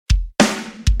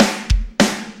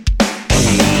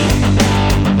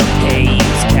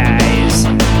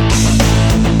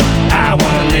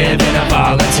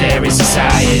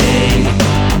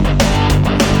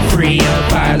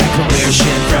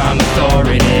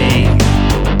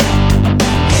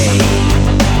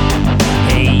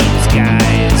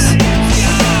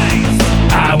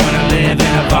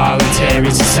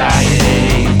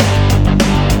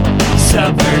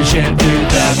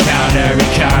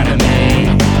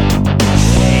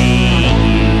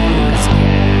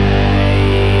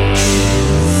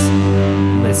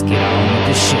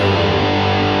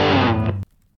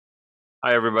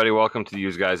everybody. Welcome to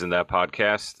Use Guys in That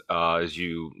podcast. As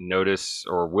you notice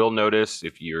or will notice,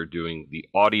 if you're doing the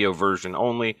audio version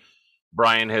only,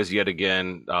 Brian has yet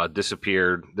again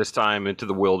disappeared, this time into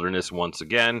the wilderness once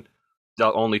again,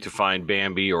 only to find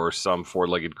Bambi or some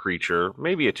four-legged creature,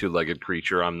 maybe a two-legged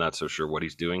creature. I'm not so sure what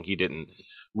he's doing. He didn't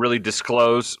really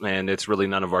disclose, and it's really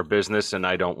none of our business, and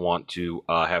I don't want to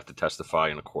have to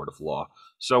testify in a court of law.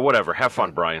 So whatever. Have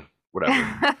fun, Brian.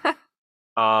 Whatever.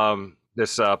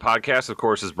 This podcast, of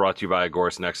course, is brought to you by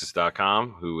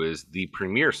AgorisNexus.com, who is the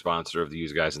premier sponsor of the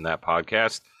Use Guys in That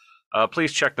podcast.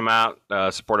 Please check them out.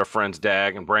 Support our friends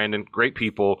Dag and Brandon. Great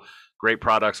people, great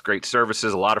products, great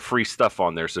services, a lot of free stuff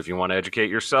on there. So if you want to educate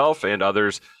yourself and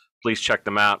others, please check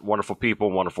them out. Wonderful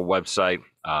people, wonderful website,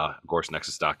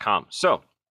 AgorisNexus.com. So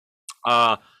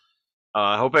I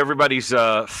hope everybody's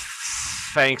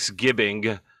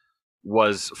Thanksgiving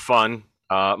was fun.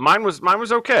 Mine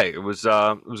was okay. It was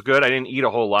good. I didn't eat a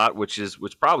whole lot, which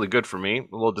probably good for me. A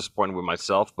little disappointed with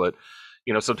myself, but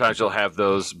you know, sometimes you'll have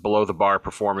those below the bar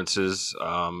performances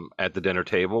at the dinner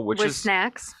table, which is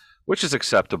snacks, which is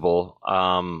acceptable.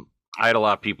 I had a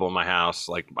lot of people in my house.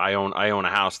 Like I own a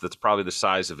house that's probably the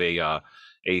size of a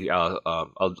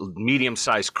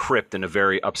medium-sized crypt in a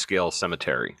very upscale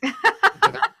cemetery.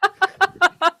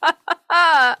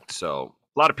 So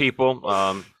a lot of people.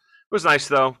 It was nice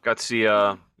though. Got to see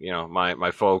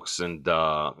my folks and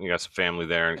you got some family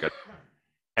there, and got to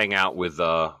hang out with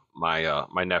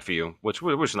my nephew, which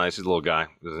was nice. He's a little guy,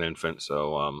 he was an infant,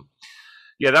 so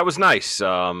yeah, that was nice.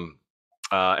 My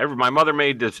mother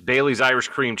made this Bailey's Irish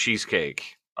cream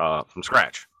cheesecake from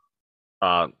scratch.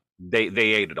 They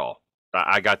ate it all.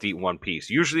 I got to eat one piece.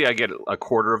 Usually I get a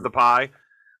quarter of the pie,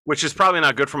 which is probably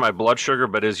not good for my blood sugar,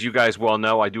 but as you guys well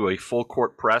know, I do a full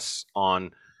court press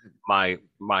on my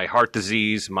heart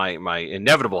disease, my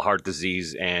inevitable heart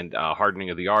disease, and hardening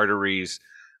of the arteries,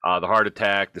 the heart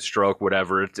attack, the stroke,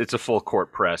 whatever. It's a full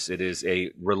court press. It is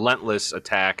a relentless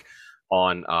attack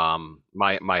on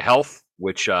my health,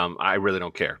 which I really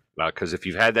don't care, because if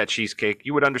you've had that cheesecake,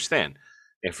 you would understand.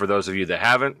 And for those of you that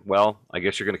haven't, well, I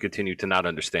guess you're going to continue to not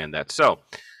understand that. So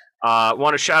I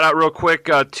want to shout out real quick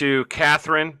to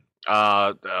Catherine,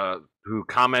 who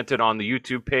commented on the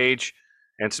YouTube page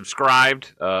and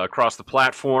subscribed across the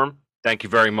platform. Thank you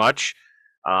very much.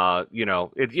 She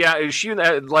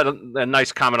let a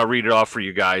nice comment. I'll read it off for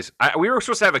you guys. We were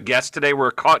supposed to have a guest today. We're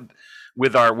caught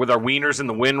with our wieners in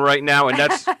the wind right now, and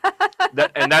that's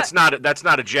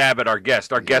not a jab at our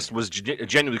guest. Our guest was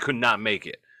genuinely could not make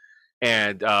it,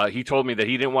 and he told me that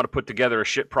he didn't want to put together a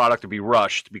shit product to be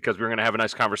rushed because we were going to have a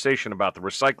nice conversation about the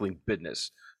recycling business,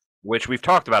 which we've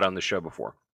talked about on the show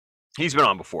before. He's been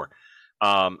on before.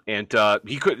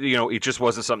 He could, it just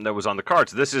wasn't something that was on the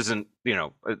cards. This isn't,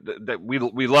 that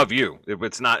we love you.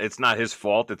 It's not his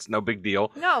fault. It's no big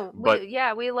deal. No,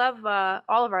 we love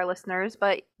all of our listeners,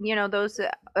 but those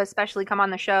especially come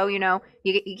on the show. You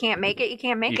can't make it. You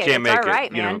can't make it. It's all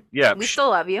right, man. We still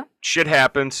love you. Shit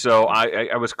happens. So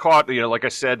I was caught. Like I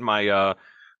said, my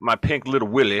pink little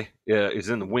Willie is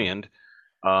in the wind.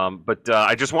 But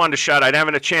I just wanted to shout. I didn't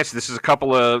have a chance. This is a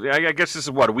couple of. I guess this is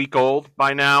a week old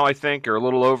by now, I think, or a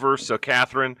little over. So,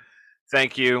 Catherine,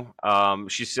 thank you.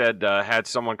 She said had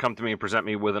someone come to me and present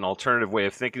me with an alternative way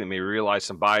of thinking that made me realize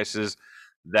some biases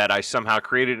that I somehow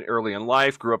created early in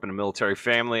life. Grew up in a military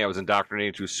family. I was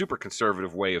indoctrinated to a super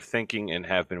conservative way of thinking and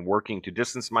have been working to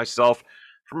distance myself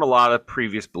from a lot of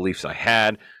previous beliefs I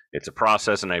had. It's a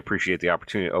process, and I appreciate the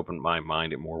opportunity to open my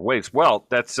mind in more ways. Well,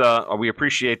 that's we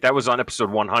appreciate. That was on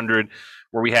episode 100,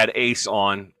 where we had Ace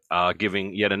on,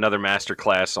 giving yet another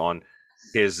masterclass on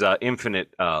his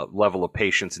infinite level of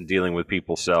patience in dealing with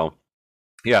people. So,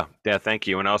 yeah, thank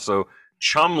you. And also,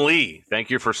 Chum Lee, thank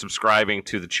you for subscribing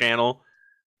to the channel.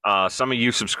 Some of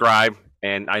you subscribe,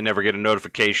 and I never get a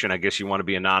notification. I guess you want to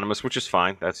be anonymous, which is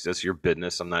fine. That's your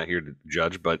business. I'm not here to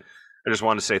judge, but I just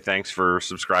wanted to say thanks for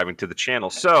subscribing to the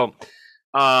channel. So,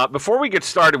 before we get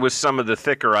started with some of the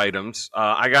thicker items,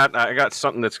 I got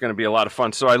something that's going to be a lot of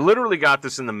fun. So I literally got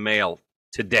this in the mail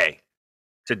today.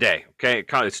 Okay,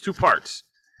 it's two parts.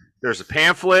 There's a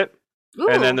pamphlet,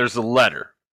 and then there's a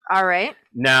letter. All right.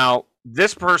 Now,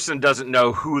 this person doesn't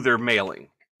know who they're mailing,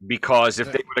 because if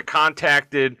they would have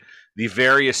contacted the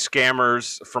various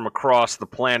scammers from across the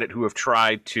planet who have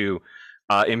tried to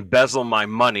embezzle my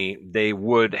money, they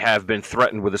would have been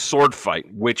threatened with a sword fight,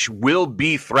 which will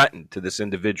be threatened to this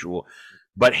individual,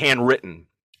 but handwritten.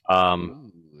 Ooh,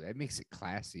 that makes it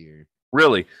classier.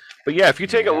 Really, but yeah, if you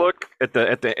take a look at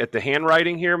the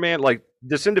handwriting here, man, like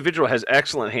this individual has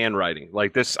excellent handwriting.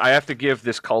 Like this, I have to give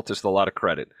this cultist a lot of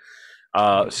credit.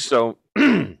 So,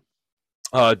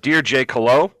 dear Jay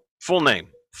Colo, full name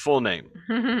Full name.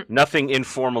 Nothing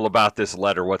informal about this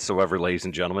letter whatsoever, ladies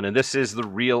and gentlemen. And this is the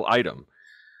real item.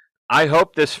 I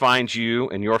hope this finds you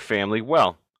and your family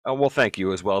well. Well, thank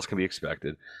you, as well as can be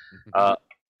expected.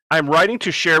 I'm writing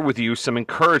to share with you some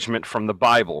encouragement from the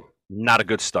Bible. Not a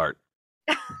good start.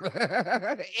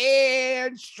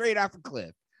 And straight off a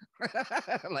cliff.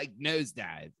 Like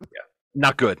nosedive. Yeah.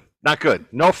 Not good. Not good.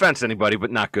 No offense, anybody,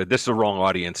 but not good. This is the wrong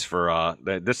audience for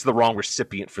this is the wrong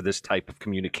recipient for this type of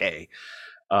communique.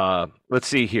 Let's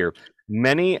see here.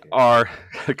 Many are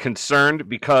concerned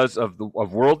because of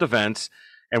world events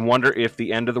and wonder if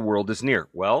the end of the world is near.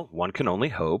 Well, one can only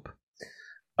hope.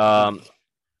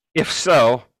 If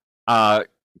so,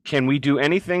 can we do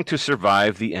anything to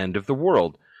survive the end of the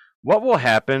world? What will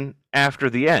happen after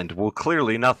the end? Well,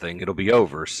 clearly nothing. It'll be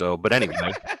over. So, but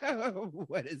anyway.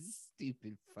 What a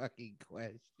stupid fucking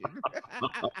question.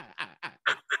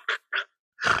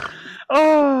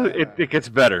 Oh, it gets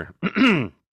better.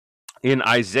 In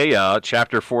Isaiah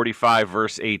chapter 45,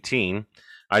 verse 18,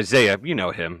 Isaiah, you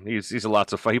know him. He's a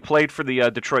lots of fun. He played for the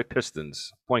Detroit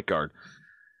Pistons, point guard.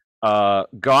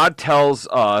 God tells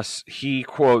us he,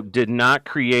 quote, did not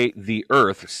create the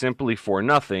earth simply for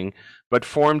nothing, but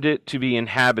formed it to be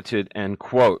inhabited, end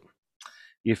quote.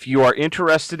 If you are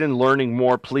interested in learning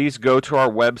more, please go to our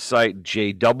website,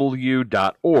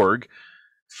 jw.org.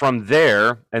 From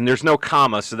there, and there's no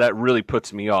comma, so that really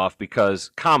puts me off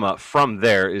because comma, from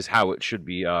there is how it should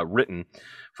be written.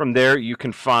 From there, you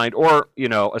can find, or,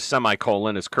 a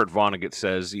semicolon, as Kurt Vonnegut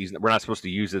says. We're not supposed to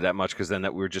use it that much because then we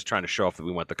were just trying to show off that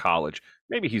we went to college.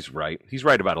 Maybe he's right. He's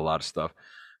right about a lot of stuff.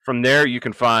 From there, you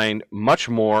can find much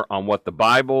more on what the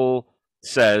Bible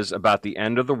says about the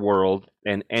end of the world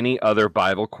and any other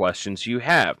Bible questions you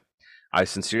have. I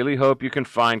sincerely hope you can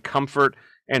find comfort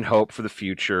and hope for the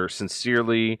future.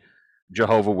 Sincerely,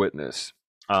 Jehovah's Witness,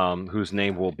 whose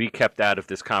name will be kept out of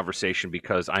this conversation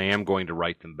because I am going to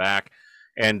write them back.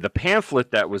 And the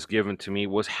pamphlet that was given to me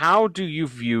was, how do you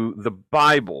view the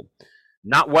Bible?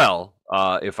 Not well,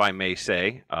 if I may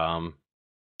say.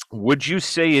 Would you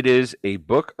say it is a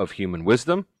book of human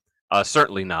wisdom?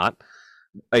 Certainly not.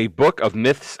 A book of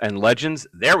myths and legends?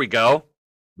 There we go.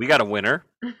 We got a winner.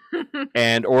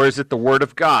 Or is it the Word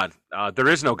of God? There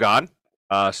is no God,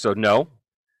 so no.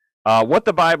 What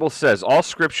the Bible says, all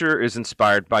Scripture is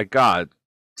inspired by God.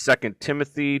 2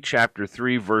 Timothy chapter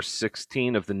 3, verse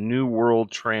 16 of the New World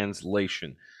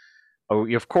Translation. Oh,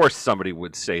 of course somebody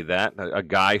would say that. A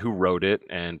guy who wrote it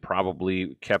and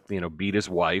probably kept, beat his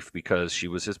wife because she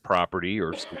was his property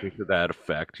or something to that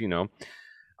effect,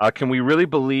 Can we really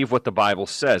believe what the Bible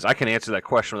says? I can answer that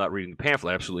question without reading the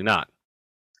pamphlet. Absolutely not.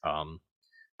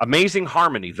 Amazing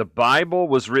harmony. The Bible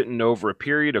was written over a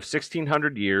period of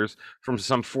 1,600 years from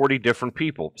some 40 different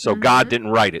people. So God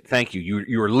didn't write it. Thank you.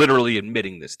 You are literally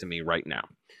admitting this to me right now.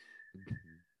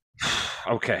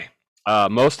 Okay.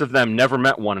 Most of them never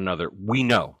met one another. We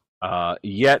know.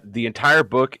 Yet the entire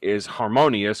book is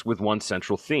harmonious with one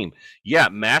central theme. Yeah,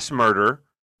 mass murder,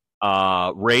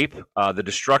 rape, the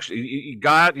destruction.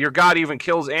 Your God even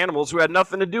kills animals who had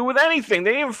nothing to do with anything.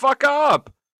 They didn't even fuck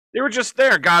up. They were just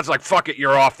there. God's like, fuck it,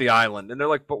 you're off the island. And they're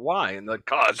like, but why? And they're like,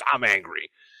 cause I'm angry.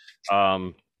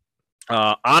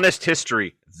 Honest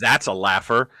history, that's a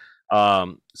laugher.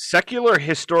 Secular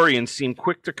historians seem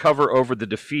quick to cover over the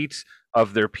defeats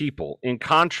of their people. In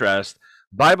contrast,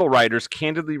 Bible writers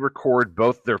candidly record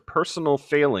both their personal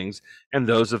failings and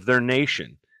those of their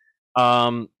nation.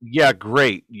 Yeah,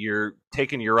 great. You're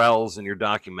taking your L's and you're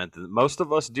documenting. Most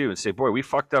of us do and say, boy, we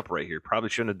fucked up right here. Probably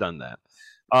shouldn't have done that.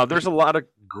 There's a lot of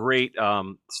great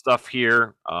stuff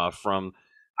here from...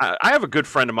 I have a good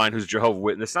friend of mine who's Jehovah's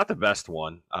Witness. Not the best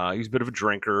one. He's a bit of a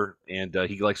drinker, and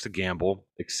he likes to gamble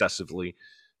excessively.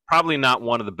 Probably not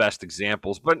one of the best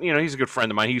examples, but he's a good friend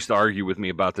of mine. He used to argue with me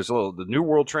about this. Oh, the New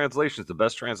World Translation is the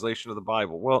best translation of the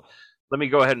Bible. Well, let me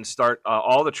go ahead and start.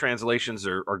 All the translations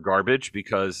are garbage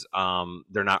because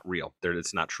they're not real.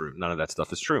 It's not true. None of that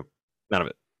stuff is true. None of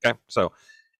it. Okay. So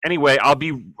anyway, I'll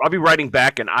be writing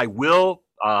back, and I will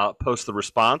post the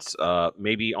response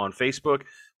maybe on Facebook,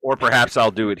 or perhaps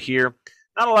I'll do it here.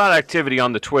 Not a lot of activity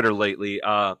on the Twitter lately.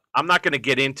 I'm not going to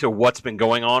get into what's been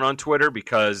going on Twitter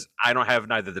because I don't have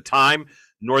neither the time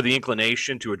nor the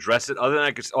inclination to address it. Other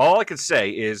than all I can say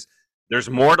is there's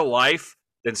more to life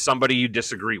than somebody you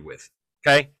disagree with.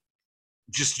 Okay,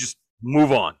 just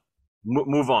move on.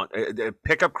 Move on.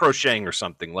 Pick up crocheting or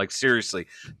something. Like, seriously,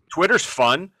 Twitter's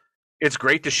fun. It's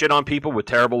great to shit on people with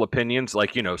terrible opinions,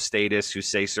 like statists who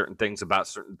say certain things about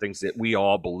certain things that we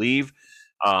all believe.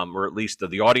 Or at least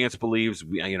the audience believes,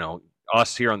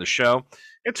 us here on the show.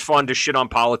 It's fun to shit on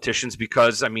politicians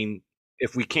because,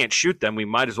 if we can't shoot them, we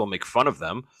might as well make fun of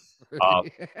them.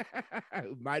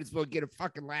 Might as well get a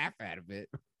fucking laugh out of it.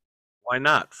 Why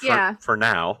not? For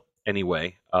now,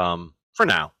 anyway. For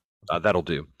now, that'll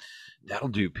do. That'll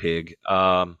do, Pig.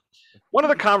 One of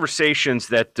the conversations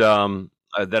that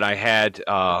that I had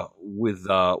with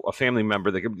a family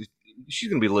member that she's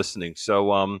going to be listening.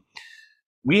 So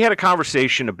we had a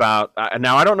conversation about.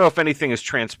 Now I don't know if anything has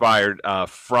transpired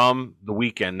from the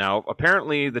weekend. Now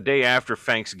apparently the day after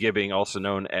Thanksgiving, also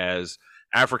known as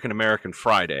African American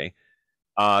Friday,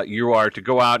 you are to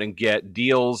go out and get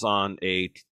deals on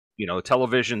a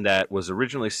television that was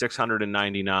originally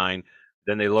 $699.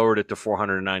 Then they lowered it to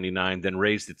 $499, then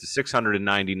raised it to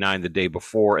 $699 the day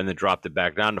before, and then dropped it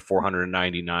back down to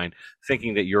 $499,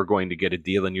 thinking that you're going to get a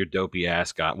deal, and your dopey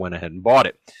ass went ahead and bought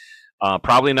it.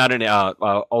 Probably not an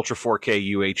Ultra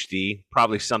 4K UHD,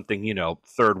 probably something,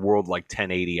 third world like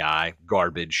 1080i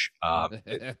garbage. Yeah,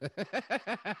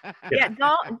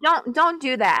 don't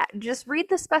do that. Just read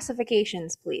the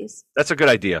specifications, please. That's a good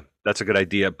idea.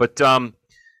 But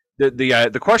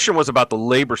the question was about the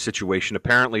labor situation.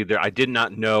 Apparently, I did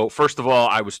not know. First of all,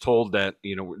 I was told that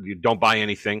you don't buy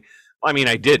anything. I mean,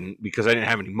 I didn't because I didn't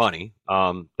have any money.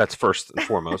 That's first and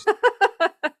foremost.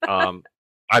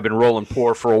 I've been rolling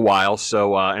poor for a while,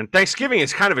 so and Thanksgiving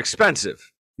is kind of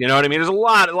expensive. You know what I mean? There's a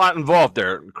lot involved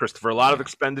there, Christopher. A lot of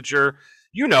expenditure.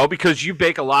 Because you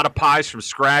bake a lot of pies from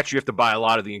scratch. You have to buy a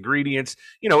lot of the ingredients.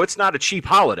 It's not a cheap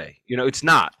holiday. It's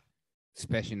not.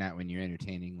 Especially not when you're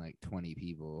entertaining like 20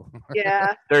 people.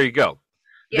 Yeah. There you go.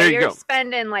 Yeah, you're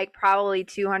spending like probably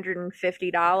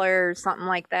 $250, something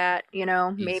like that.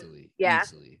 Maybe. Yeah.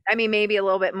 Easily. I mean, maybe a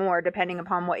little bit more depending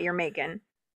upon what you're making.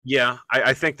 Yeah,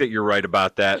 I think that you're right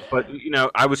about that. But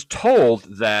I was told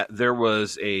that there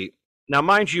was now,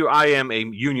 mind you, I am a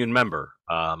union member.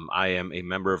 I am a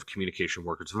member of Communication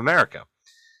Workers of America,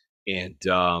 and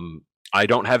I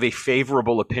don't have a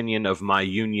favorable opinion of my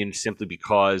union simply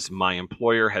because my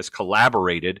employer has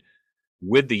collaborated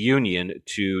with the union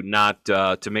to not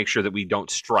to make sure that we don't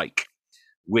strike,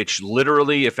 which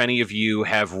literally, if any of you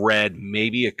have read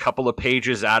maybe a couple of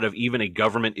pages out of even a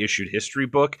government issued history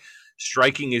book,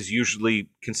 striking is usually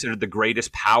considered the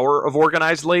greatest power of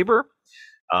organized labor.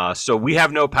 So we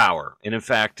have no power. And in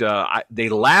fact, they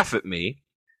laugh at me.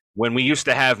 When we used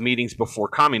to have meetings before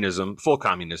full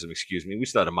communism, we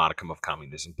still had a modicum of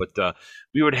communism, but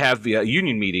we would have the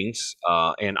union meetings,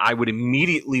 and I would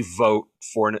immediately vote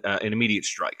for an immediate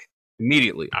strike.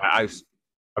 Immediately. I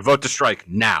vote to strike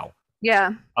now.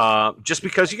 Yeah. Just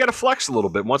because you got to flex a little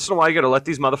bit. Once in a while, you got to let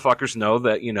these motherfuckers know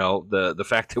that, the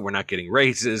fact that we're not getting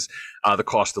raises, the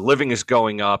cost of living is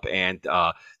going up, and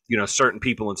certain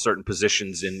people in certain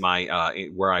positions in my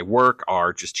where I work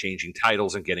are just changing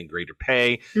titles and getting greater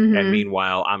pay. Mm-hmm. And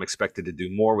meanwhile, I'm expected to do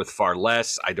more with far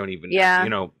less. I don't even,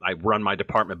 I run my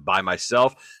department by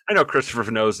myself. I know Christopher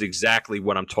knows exactly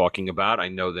what I'm talking about. I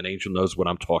know that Angel knows what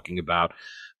I'm talking about.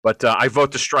 But I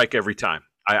vote to strike every time.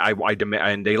 I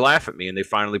demand, and they laugh at me, and they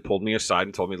finally pulled me aside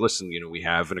and told me, listen, we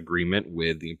have an agreement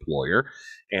with the employer.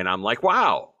 And I'm like,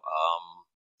 wow.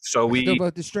 So we still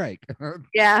vote to strike.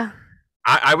 Yeah.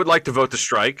 I would like to vote to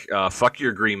strike. Fuck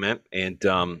your agreement. And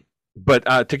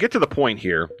but to get to the point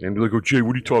here, and be like, oh, Jay,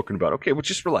 what are you talking about? Okay, well,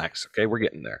 just relax. Okay, we're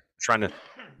getting there. Trying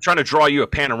to draw you a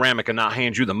panoramic and not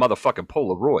hand you the motherfucking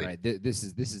Polaroid. Right. This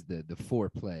is the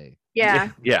foreplay.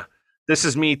 Yeah. Yeah. This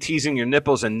is me teasing your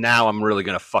nipples, and now I'm really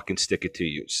gonna fucking stick it to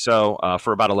you. So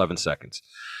for about 11 seconds.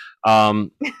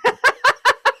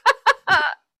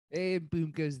 And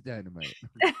boom goes dynamite.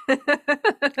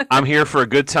 I'm here for a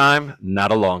good time,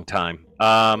 not a long time.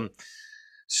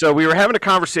 So we were having a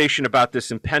conversation about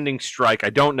this impending strike.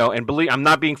 I don't know, and believe I'm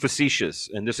not being facetious,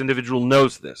 and this individual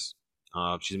knows this.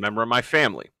 She's a member of my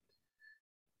family.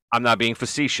 I'm not being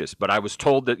facetious, but I was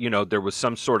told that there was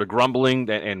some sort of grumbling,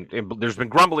 and there's been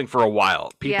grumbling for a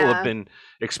while. People have been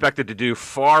expected to do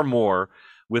far more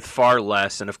with far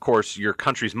less, and of course, your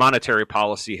country's monetary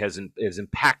policy has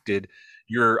impacted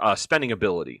your spending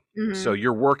ability. Mm-hmm. So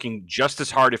you're working just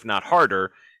as hard, if not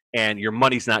harder, and your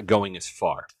money's not going as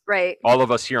far. Right. All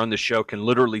of us here on the show can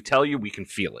literally tell you we can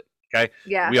feel it. Okay.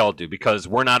 Yeah. We all do, because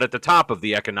we're not at the top of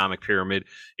the economic pyramid.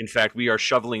 In fact, we are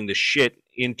shoveling the shit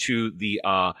into the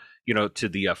to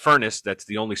the furnace. That's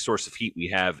the only source of heat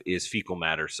we have is fecal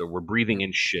matter. So we're breathing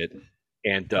in shit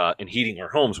and heating our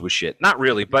homes with shit. Not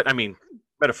really, but I mean,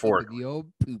 metaphorically. The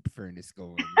old poop furnace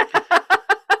going.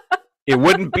 It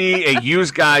wouldn't be a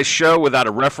used guys show without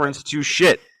a reference to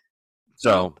shit.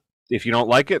 So if you don't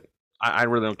like it, I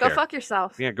really don't care. Go fuck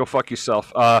yourself. Yeah, go fuck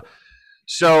yourself.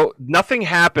 So nothing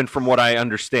happened from what I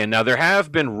understand. Now, there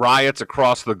have been riots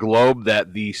across the globe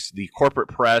that the corporate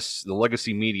press, the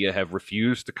legacy media have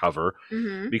refused to cover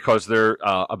because they're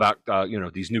about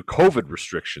these new COVID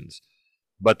restrictions.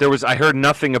 But I heard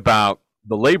nothing about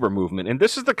the labor movement. And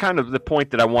this is the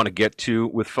point that I want to get to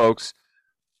with folks.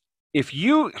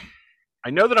 I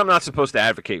know that I'm not supposed to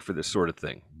advocate for this sort of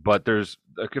thing, but there's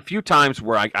a few times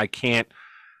where I can't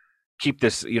keep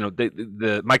this,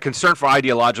 my concern for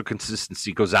ideological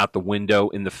consistency goes out the window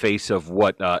in the face of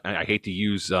what I hate to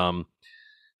use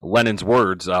Lenin's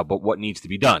words, but what needs to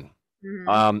be done.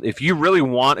 If you really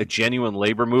want a genuine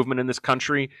labor movement in this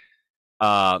country,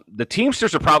 the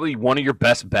Teamsters are probably one of your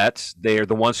best bets. They are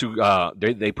the ones who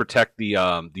they protect the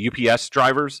UPS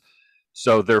drivers,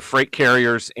 so they're freight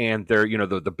carriers, and they're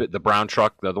the brown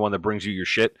truck, the one that brings you your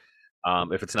shit.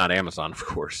 If it's not Amazon, of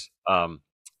course.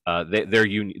 Their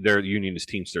union is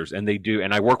Teamsters, and they do.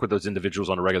 And I work with those individuals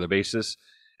on a regular basis,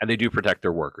 and they do protect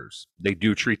their workers. They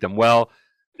do treat them well.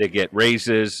 They get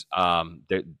raises.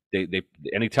 They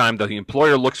anytime the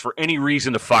employer looks for any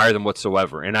reason to fire them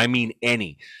whatsoever, and I mean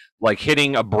any, like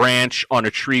hitting a branch on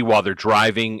a tree while they're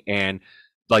driving, and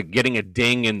like getting a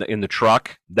ding in the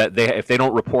truck, that if they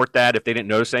don't report that, if they didn't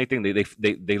notice anything,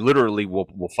 they literally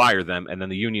will fire them, and then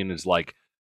the union is like,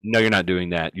 no, you're not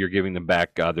doing that. You're giving them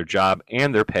back their job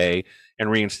and their pay and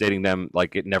reinstating them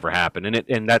like it never happened.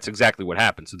 And that's exactly what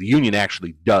happened. So the union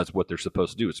actually does what they're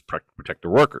supposed to do, is protect their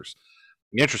workers,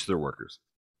 the interests of their workers.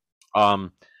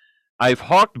 I've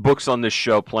hawked books on this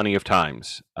show plenty of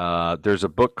times. There's a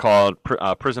book called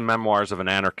Prison Memoirs of an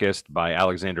Anarchist by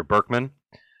Alexander Berkman,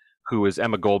 who is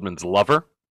Emma Goldman's lover,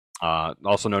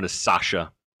 also known as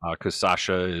Sasha, because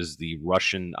Sasha is the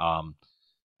Russian,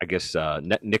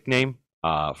 nickname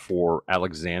for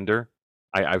Alexander,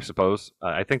 I suppose.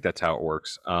 I think that's how it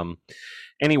works.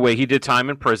 Anyway, he did time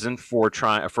in prison for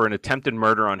an attempted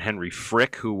murder on Henry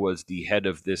Frick, who was the head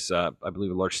of this, I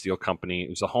believe, a large steel company. It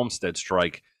was a Homestead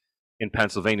strike in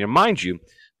Pennsylvania. Mind you,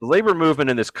 the labor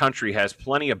movement in this country has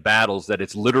plenty of battles that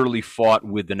it's literally fought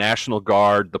with the National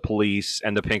Guard, the police,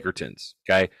 and the Pinkertons.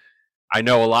 Okay, I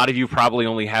know a lot of you probably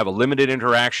only have a limited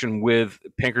interaction with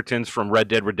Pinkertons from Red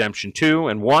Dead Redemption 2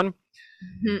 and 1.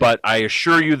 But I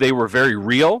assure you, they were very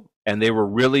real, and they were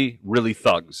really, really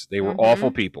thugs. They were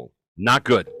awful people. Not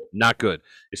good.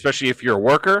 Especially if you're a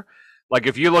worker. Like,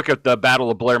 if you look at the Battle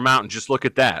of Blair Mountain, just look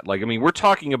at that. Like, I mean, we're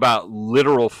talking about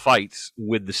literal fights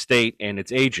with the state and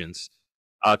its agents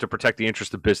to protect the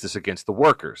interest of business against the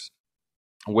workers,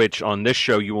 which on this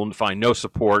show you will find no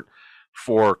support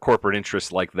for corporate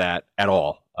interests like that at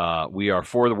all. We are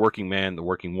for the working man, the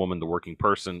working woman, the working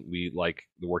person. We like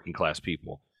the working class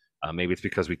people. Maybe it's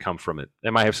because we come from it.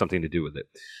 That might have something to do with it.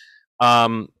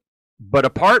 But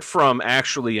apart from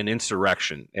actually an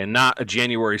insurrection, and not a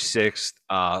January 6th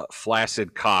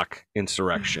flaccid cock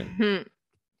insurrection.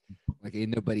 Like,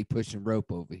 ain't nobody pushing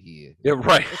rope over here. Yeah,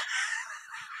 right.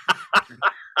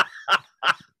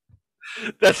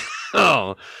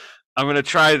 I'm going to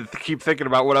try to keep thinking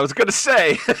about what I was going to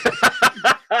say.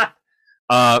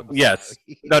 Yes.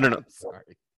 No. I'm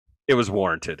sorry. It was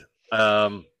warranted.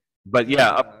 But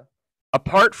yeah,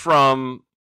 apart from,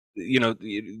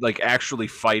 like actually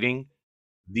fighting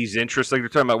these interests, like you're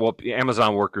talking about, well,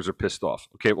 Amazon workers are pissed off.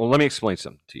 Okay, well, let me explain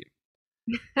something to you.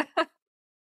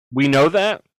 We know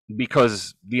that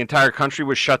because the entire country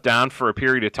was shut down for a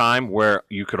period of time where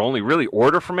you could only really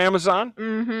order from Amazon.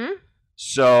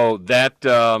 So that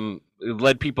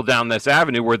led people down this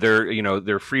avenue where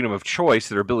their freedom of choice,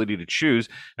 their ability to choose.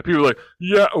 And people are like,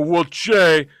 yeah, well,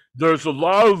 Jay, there's a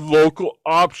lot of local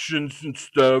options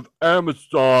instead of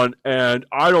Amazon, and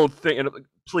I don't think. And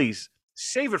please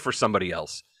save it for somebody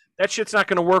else. That shit's not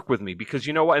going to work with me, because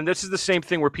you know what? And this is the same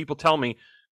thing where people tell me,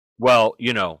 well,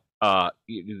 they're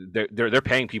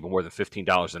paying people more than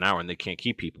 $15 an hour, and they can't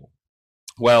keep people.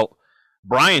 Well,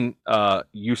 Brian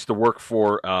used to work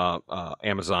for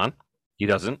Amazon. He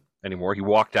doesn't anymore. He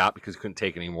walked out because he couldn't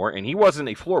take it anymore, and he wasn't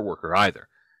a floor worker either.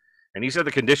 And he said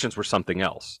the conditions were something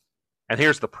else. And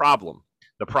here's the problem.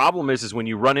 The problem is when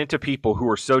you run into people who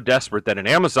are so desperate that an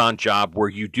Amazon job where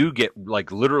you do get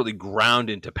like literally ground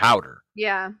into powder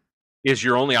is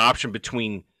your only option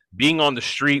between being on the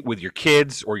street with your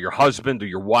kids or your husband or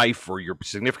your wife or your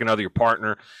significant other, your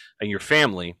partner, and your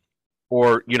family,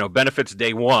 or, benefits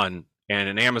day one and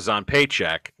an Amazon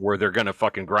paycheck where they're going to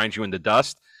fucking grind you into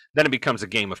dust, then it becomes a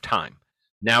game of time.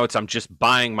 Now I'm just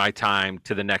buying my time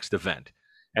to the next event.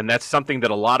 And that's something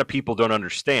that a lot of people don't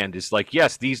understand. Is like,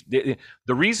 yes, the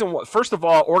reason, first of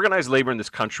all, organized labor in this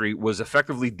country was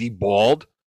effectively deballed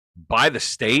by the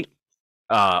state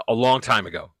a long time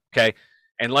ago. Okay.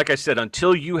 And like I said,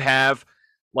 until you have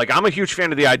like, I'm a huge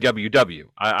fan of the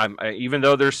IWW. Even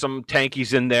though there's some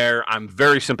tankies in there, I'm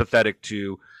very sympathetic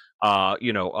to,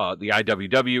 the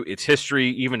IWW, its history,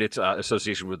 even its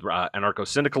association with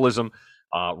anarcho-syndicalism,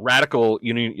 radical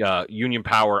union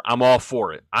power. I'm all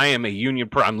for it. I am a union.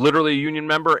 I'm literally a union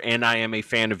member, and I am a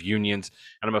fan of unions,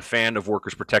 and I'm a fan of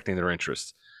workers protecting their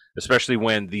interests, especially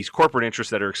when these corporate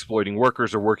interests that are exploiting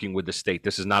workers are working with the state.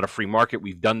 This is not a free market.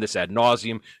 We've done this ad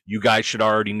nauseum. You guys should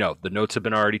already know. The notes have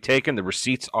been already taken. The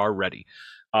receipts are ready.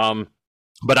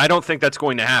 But I don't think that's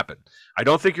going to happen. I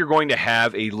don't think you're going to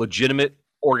have a legitimate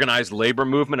organized labor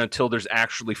movement until there's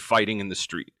actually fighting in the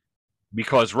street.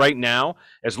 Because right now,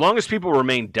 as long as people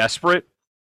remain desperate,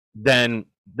 then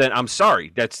I'm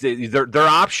sorry. That's their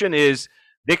option is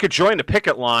they could join the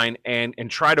picket line and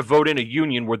try to vote in a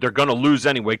union where they're going to lose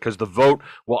anyway, because the vote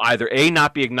will either A,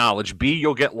 not be acknowledged, B,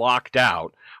 you'll get locked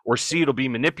out, or C, it'll be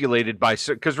manipulated by.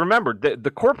 Because remember,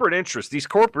 the corporate interests, these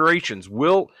corporations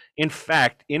will in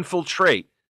fact infiltrate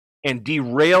and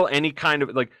derail any kind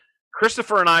of, like,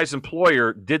 Christopher and I's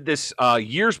employer did this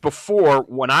years before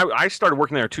when I started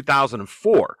working there in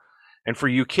 2004. And for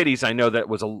you kiddies, I know that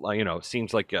was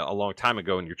seems like a long time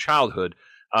ago in your childhood.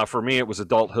 For me, it was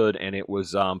adulthood, and it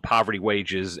was poverty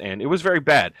wages, and it was very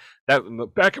bad. That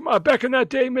back in that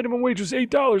day, minimum wage was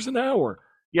 $8 an hour.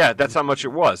 Yeah, that's how much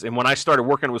it was. And when I started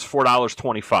working, it was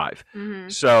 $4.25. Mm-hmm.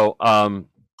 So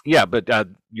yeah, but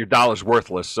your dollar's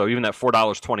worthless. So even that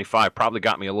 $4.25 probably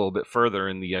got me a little bit further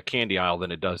in the candy aisle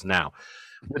than it does now.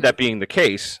 With that being the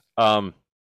case,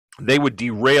 they would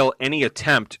derail any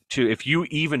attempt to, if you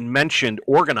even mentioned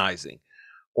organizing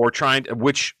or trying to,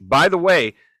 which, by the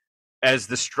way, as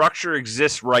the structure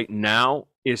exists right now,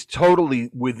 is totally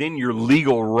within your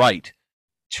legal right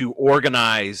to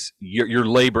organize your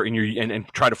labor and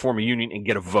try to form a union and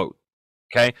get a vote.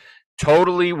 Okay?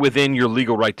 Totally within your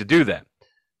legal right to do that.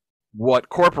 What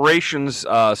corporations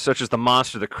such as the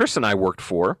monster that Chris and I worked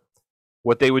for,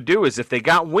 what they would do is if they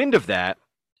got wind of that,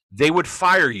 they would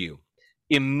fire you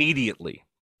immediately.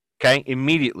 Okay,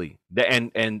 immediately.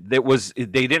 And that was,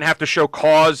 they didn't have to show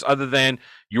cause other than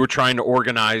you were trying to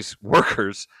organize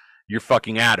workers. You're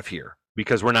fucking out of here,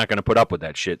 because we're not going to put up with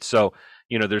that shit. So,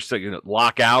 there's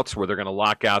lockouts where they're going to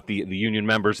lock out the union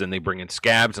members, and they bring in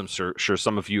scabs. I'm sure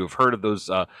some of you have heard of those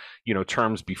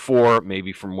terms before,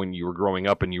 maybe from when you were growing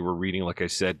up and you were reading, like I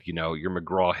said, your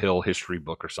McGraw-Hill history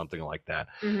book or something like that.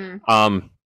 Mm-hmm.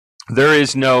 There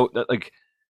is no, like,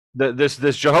 this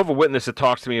Jehovah's Witness that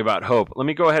talks to me about hope. Let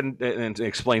me go ahead and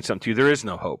explain something to you. There is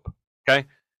no hope. Okay,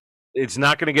 it's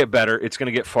not going to get better. It's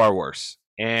going to get far worse.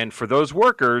 And for those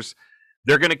workers,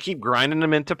 they're going to keep grinding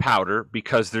them into powder,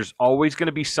 because there's always going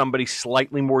to be somebody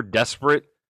slightly more desperate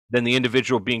than the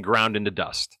individual being ground into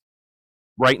dust.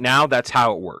 Right now, that's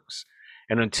how it works.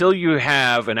 And until you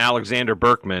have an Alexander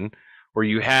Berkman, or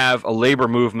you have a labor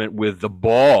movement with the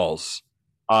balls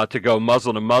to go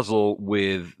muzzle to muzzle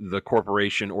with the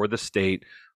corporation or the state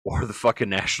or the fucking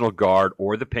National Guard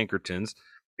or the Pinkertons,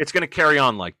 it's going to carry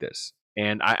on like this.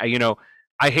 And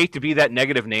I hate to be that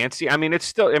negative Nancy. I mean,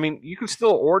 you can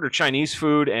still order Chinese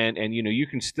food and you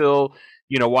can still,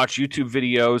 watch YouTube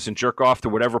videos and jerk off to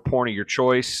whatever porn of your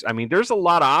choice. I mean, there's a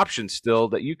lot of options still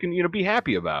that you can, be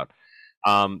happy about.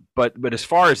 But as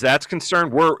far as that's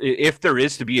concerned, if there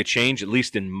is to be a change, at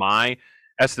least in my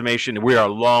estimation, we are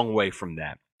a long way from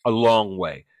that. A long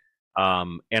way.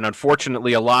 And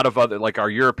unfortunately, a lot of other, like our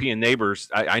European neighbors,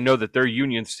 I know that their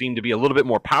unions seem to be a little bit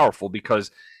more powerful,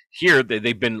 because here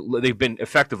they've been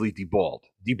effectively deballed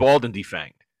and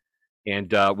defanged,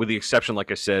 and with the exception,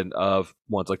 like I said, of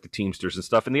ones like the Teamsters and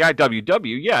stuff. And the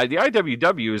IWW, yeah, the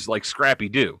IWW is like Scrappy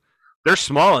Doo. They're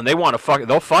small and they want to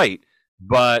they'll fight,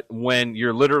 but when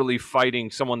you're literally fighting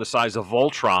someone the size of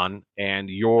Voltron and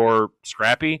you're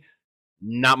Scrappy,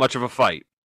 not much of a fight.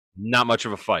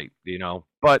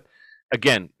 But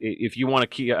again, if you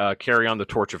want to carry on the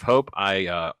torch of hope,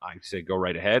 I say go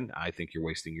right ahead. I think you're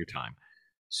wasting your time.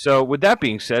 So with that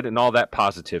being said, and all that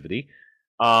positivity,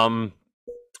 I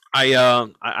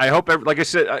hope, like I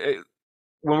said,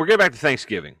 when we get back to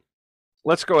Thanksgiving,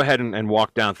 let's go ahead and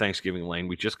walk down Thanksgiving lane.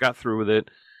 We just got through with it.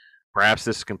 Perhaps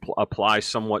this can apply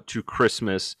somewhat to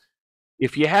Christmas.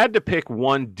 If you had to pick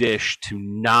one dish to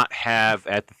not have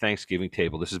at the Thanksgiving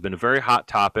table, this has been a very hot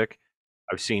topic.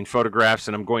 I've seen photographs,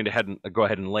 and I'm going to go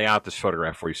ahead and lay out this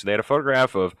photograph for you. So they had a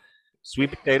photograph of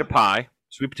sweet potato pie.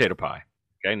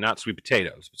 Okay, not sweet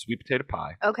potatoes, but sweet potato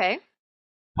pie. Okay.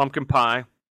 Pumpkin pie.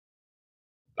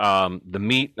 The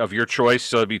meat of your choice.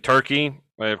 So it'd be turkey.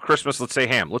 Christmas, let's say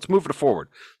ham. Let's move it forward.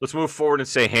 Let's move forward and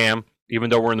say ham,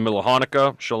 even though we're in the middle of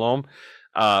Hanukkah. Shalom.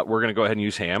 We're going to go ahead and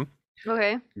use ham.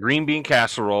 Okay. Green bean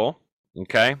casserole.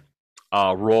 Okay.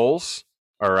 Rolls.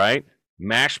 All right.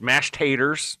 mashed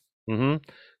taters,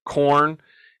 corn,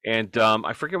 and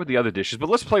I forget what the other dishes, but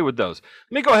let's play with those.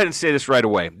 Let me go ahead and say this right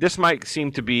away. This might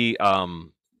seem to be,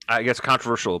 I guess,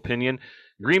 controversial opinion.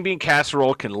 Green bean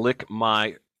casserole can lick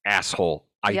my asshole.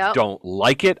 I don't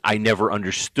like it. I never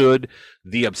understood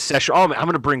the obsession. Oh, man, I'm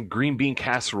going to bring green bean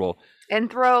casserole. And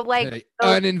throw like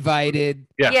uninvited.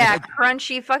 Yeah,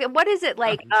 crunchy fucking, what is it,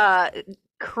 like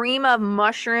cream of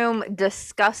mushroom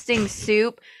disgusting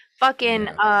soup, fucking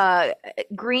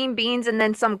green beans, and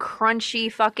then some crunchy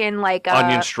fucking like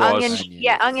onion straws.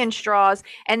 Onion straws,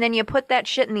 and then you put that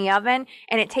shit in the oven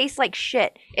and it tastes like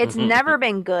shit. It's never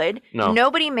been good. No.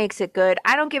 Nobody makes it good.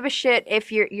 I don't give a shit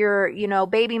if your you know,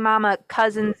 baby mama,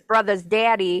 cousin's brother's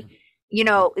daddy, you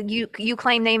know, you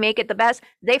claim they make it the best.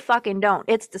 They fucking don't.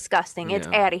 It's disgusting. It's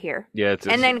out of here. Yeah,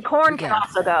 and then corn can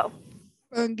also go.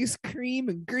 Fungus cream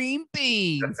and green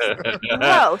beans.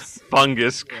 Gross.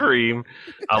 Fungus cream.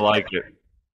 I like it.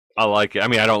 I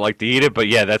mean, I don't like to eat it, but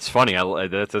yeah, that's funny.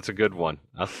 That's a good one.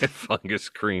 I like fungus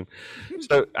cream.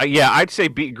 So I'd say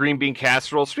green bean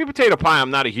casserole. Sweet potato pie,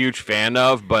 I'm not a huge fan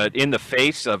of, but in the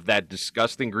face of that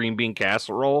disgusting green bean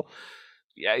casserole,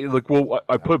 yeah, look, well,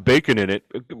 I put bacon in it.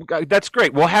 That's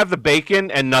great. We'll have the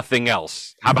bacon and nothing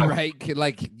else. How about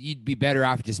like you'd be better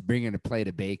off just bringing a plate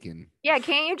of bacon. Yeah,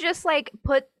 can't you just like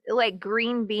put like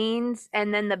green beans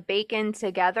and then the bacon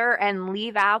together and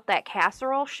leave out that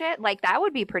casserole shit? Like that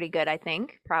would be pretty good, I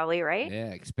think. Probably, right?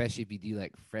 Yeah, especially if you do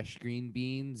like fresh green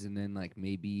beans and then like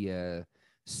maybe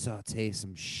saute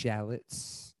some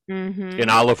shallots in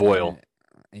olive oil.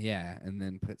 Yeah, and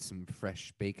then put some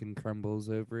fresh bacon crumbles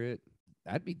over it.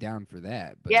 I'd be down for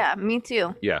that. But yeah, me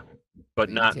too. Yeah,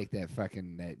 but not take that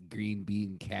green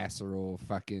bean casserole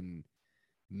fucking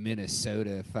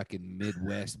Minnesota fucking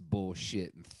Midwest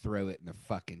bullshit and throw it in the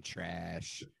fucking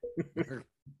trash.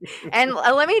 And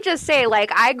let me just say,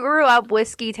 like, I grew up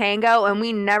Whiskey Tango and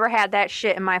we never had that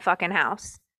shit in my fucking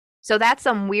house. So that's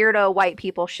some weirdo white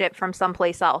people shit from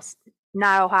someplace else,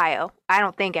 not Ohio. I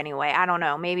don't think anyway. I don't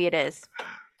know. Maybe it is.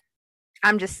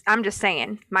 I'm just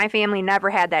saying, my family never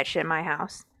had that shit in my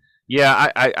house.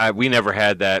 Yeah, we never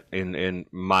had that in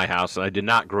my house. I did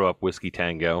not grow up Whiskey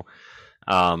Tango,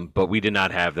 but we did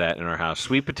not have that in our house.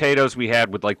 Sweet potatoes we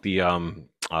had with like the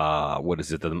what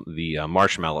is it, the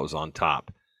marshmallows on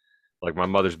top. Like my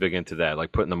mother's big into that,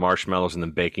 like putting the marshmallows and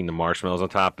then baking the marshmallows on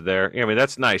top of there. I mean,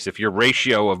 that's nice. If your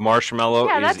ratio of marshmallow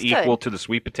is equal to the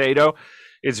sweet potato,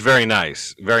 it's very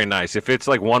nice, very nice. If it's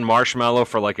like one marshmallow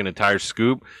for like an entire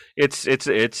scoop, it's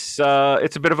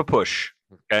a bit of a push.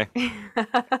 Okay,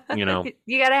 you know,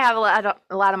 you gotta have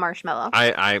a lot of marshmallow.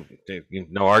 I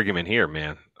no argument here,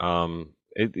 man.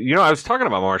 You know, I was talking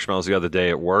about marshmallows the other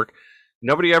day at work.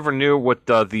 Nobody ever knew what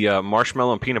the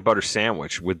marshmallow and peanut butter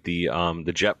sandwich with the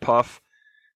jet puff,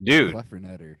 dude.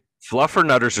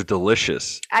 Fluffernutters are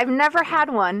delicious. I've never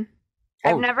had one.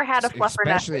 I've never had a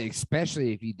fluffernutter.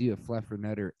 Especially if you do a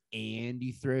fluffernutter and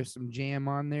you throw some jam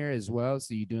on there as well.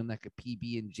 So you're doing like a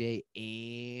PB&J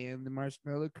and the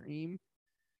marshmallow cream.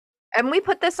 And we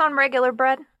put this on regular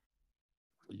bread?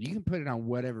 You can put it on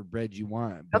whatever bread you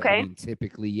want. But okay. I mean,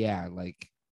 typically, yeah, like,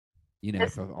 you know,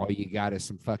 if all you got is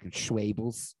some fucking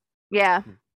Schwabels. Yeah.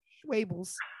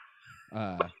 Schwabels.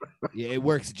 Yeah, it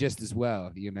works just as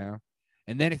well, you know.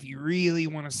 And then if you really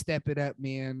want to step it up,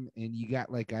 man, and you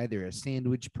got like either a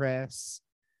sandwich press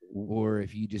or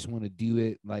if you just want to do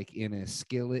it like in a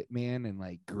skillet, man, and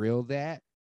like grill that,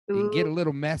 it can get a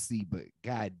little messy, but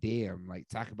goddamn, like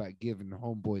talk about giving the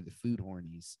homeboy the food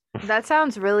hornies. That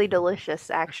sounds really delicious,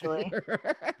 actually.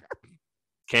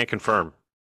 Can't confirm.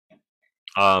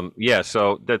 Yeah,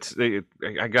 so that's I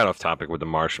got off topic with the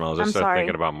marshmallows. I started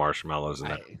thinking about marshmallows and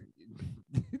that.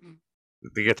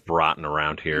 It gets rotten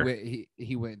around here.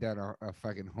 He went down a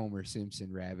fucking Homer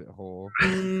Simpson rabbit hole.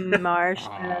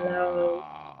 Marshmallow.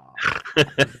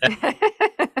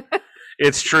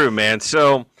 It's true, man.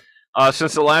 So,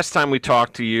 since the last time we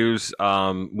talked to you,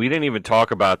 we didn't even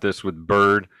talk about this with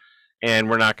Bird, and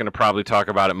we're not going to probably talk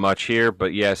about it much here.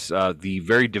 But yes, the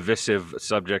very divisive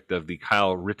subject of the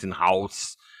Kyle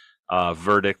Rittenhouse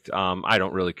verdict. I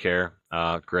don't really care.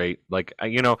 Great. Like,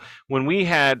 you know, when we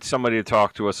had somebody to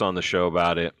talk to us on the show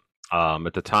about it,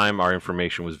 at the time our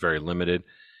information was very limited.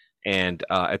 And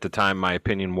at the time my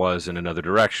opinion was in another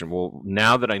direction. Well,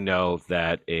 now that I know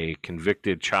that a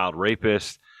convicted child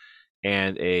rapist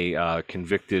and a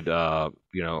convicted,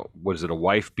 you know, what is it, a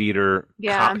wife beater,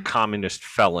 communist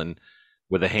felon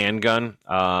with a handgun,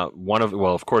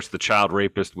 of course the child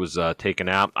rapist was taken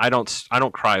out. I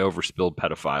don't cry over spilled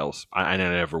pedophiles. I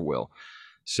never will.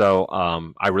 So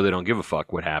I really don't give a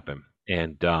fuck what happened.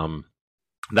 And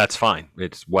That's fine.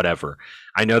 It's whatever.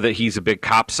 I know that he's a big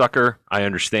cop sucker. I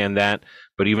understand that,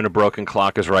 but even a broken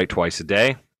clock is right twice a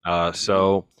day.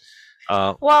 So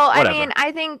Well, whatever. I mean,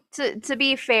 I think to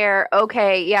be fair,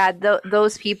 okay, yeah,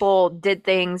 those people did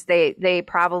things they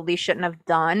probably shouldn't have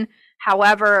done.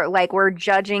 However, like we're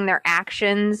judging their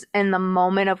actions in the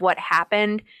moment of what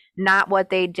happened, not what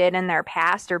they did in their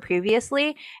past or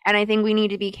previously. And I think we need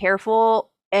to be careful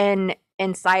in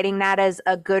citing that as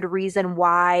a good reason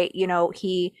why, you know,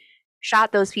 he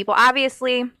shot those people.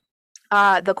 Obviously,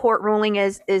 the court ruling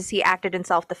is he acted in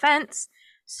self-defense.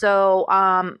 So,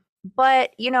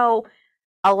 but you know,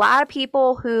 a lot of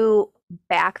people who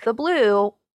back the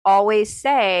blue always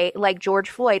say, like George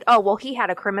Floyd, oh, well, he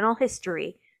had a criminal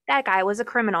history. That guy was a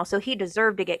criminal, so he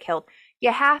deserved to get killed.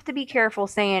 You have to be careful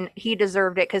saying he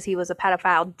deserved it because he was a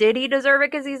pedophile. Did he deserve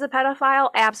it because he's a pedophile?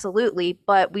 Absolutely.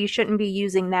 But we shouldn't be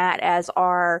using that as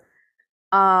our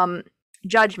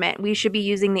judgment. We should be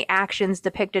using the actions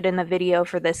depicted in the video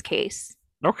for this case.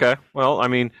 Okay. Well, I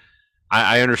mean,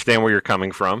 I understand where you're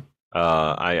coming from.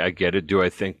 I get it. Do I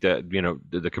think that, you know,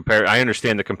 I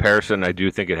understand the comparison. I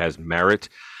do think it has merit.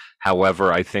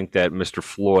 However, I think that Mr.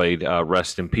 Floyd,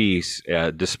 rest in peace,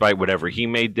 despite whatever he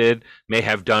may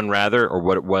have done rather, or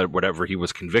whatever he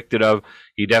was convicted of,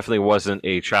 he definitely wasn't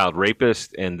a child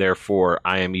rapist, and therefore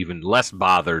I am even less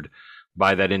bothered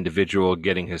by that individual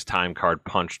getting his time card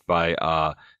punched by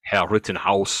Herr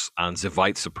Rittenhouse on the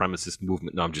white supremacist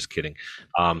movement. No, I'm just kidding.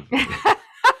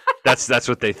 That's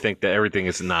what they think, that everything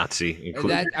is Nazi.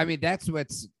 I mean, that's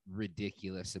what's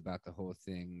ridiculous about the whole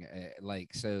thing.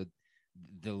 So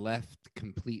the left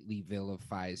completely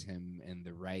vilifies him and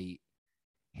the right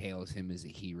hails him as a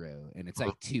hero. And it's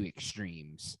like two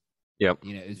extremes. Yep.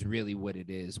 You know, is really what it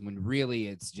is, when really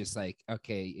it's just like,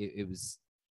 okay, it was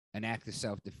an act of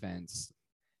self-defense.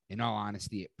 In all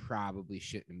honesty, it probably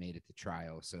shouldn't have made it to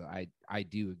trial. So I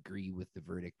do agree with the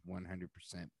verdict 100%.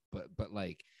 But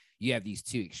like, you have these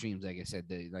two extremes, like I said,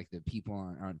 the people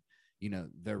on you know,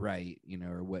 the right, you know,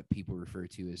 or what people refer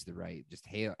to as the right, just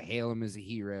hail him as a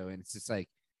hero. And it's just like,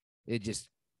 it's just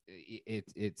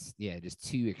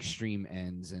two extreme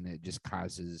ends, and it just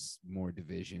causes more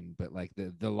division. But like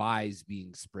the lies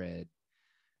being spread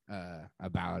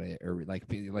about it, or like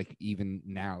even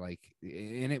now, like,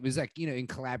 and it was like, you know, in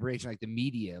collaboration, like the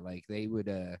media, like they would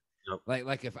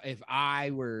like if I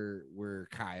were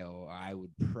Kyle, I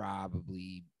would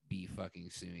probably be fucking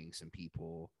suing some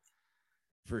people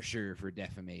for sure for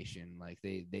defamation. Like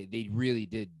they really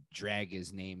did drag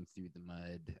his name through the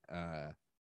mud.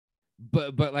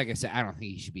 But like I said, I don't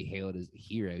think he should be hailed as a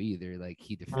hero either. Like,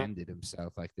 he defended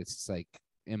himself. Like, this is like,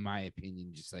 in my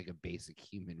opinion, just like a basic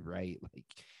human right. Like,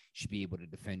 you should be able to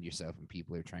defend yourself when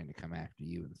people are trying to come after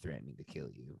you and threatening to kill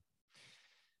you.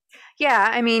 Yeah,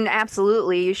 I mean,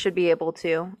 absolutely, you should be able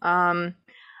to. I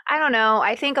don't know.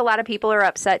 I think a lot of people are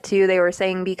upset too. They were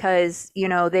saying because, you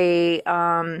know,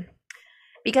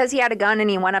 because he had a gun and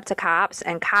he went up to cops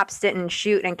and cops didn't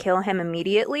shoot and kill him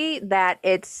immediately, that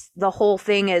the whole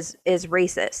thing is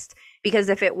racist. Because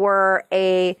if it were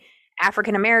a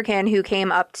African American who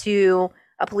came up to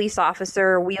a police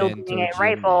officer wielding a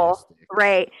rifle,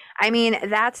 right? I mean,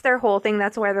 that's their whole thing.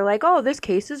 That's why they're like, oh, this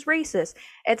case is racist.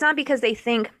 It's not because they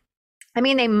think, I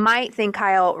mean, they might think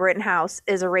Kyle Rittenhouse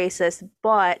is a racist,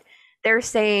 but they're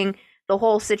saying the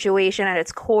whole situation at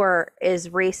its core is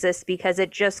racist because it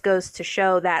just goes to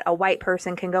show that a white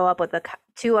person can go up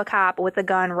to a cop with a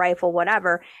gun, rifle,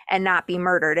 whatever, and not be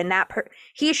murdered. And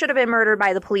he should have been murdered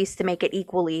by the police to make it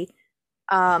equally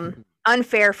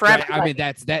unfair for everyone. I mean,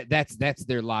 that's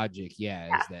their logic.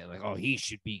 Yeah, is that like, oh, he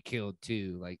should be killed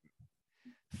too? Like,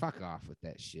 fuck off with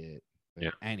that shit.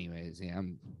 But anyways, yeah,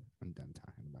 I'm done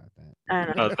talking about that. I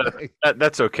don't know.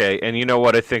 That's okay. And you know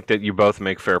what? I think that you both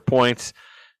make fair points.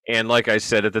 And like I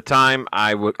said at the time,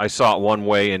 I saw it one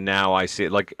way, and now I see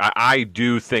it. Like, I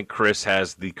do think Chris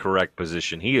has the correct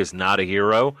position. He is not a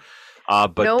hero,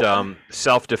 but nope.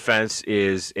 Self-defense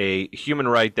is a human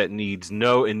right that needs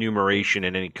no enumeration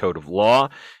in any code of law.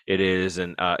 It is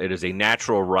a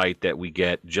natural right that we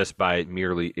get just by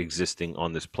merely existing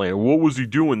on this planet. What was he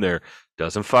doing there?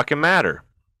 Doesn't fucking matter.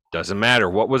 Doesn't matter.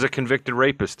 What was a convicted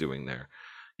rapist doing there?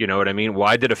 You know what I mean?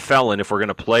 Why did a felon, if we're going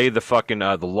to play the fucking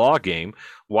the law game,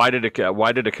 why did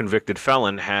a convicted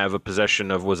felon have a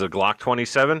possession of, was it Glock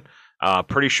 27?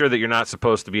 Pretty sure that you're not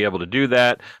supposed to be able to do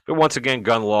that. But once again,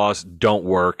 gun laws don't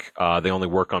work. They only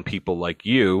work on people like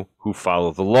you who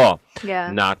follow the law,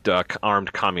 not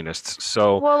armed communists.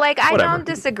 So, well, like, whatever. I don't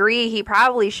disagree. He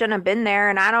probably shouldn't have been there,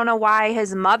 and I don't know why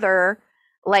his mother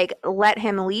like let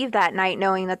him leave that night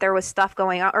knowing that there was stuff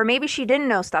going on, or maybe she didn't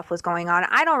know stuff was going on.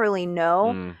 I don't really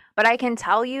know, but I can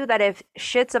tell you that if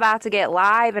shit's about to get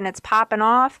live and it's popping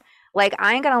off, like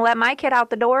I ain't gonna let my kid out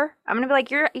the door. I'm gonna be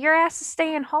like, your ass is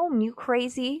staying home, you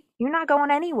crazy. You're not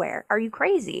going anywhere. Are you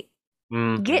crazy?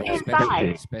 Get inside.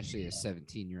 Especially a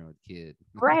 17-year-old kid.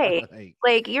 Right.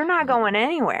 like you're not going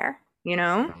anywhere, you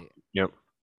know? Yep.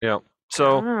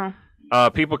 So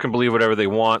people can believe whatever they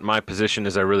want. My position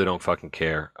is I really don't fucking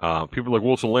care. People are like,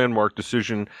 well, it's a landmark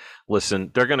decision.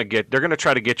 Listen, they're gonna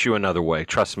try to get you another way.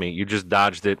 Trust me, you just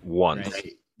dodged it once.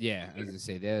 Right. Yeah, I was gonna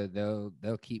say they'll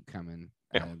keep coming.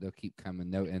 Yeah. They'll keep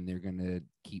coming. And they're gonna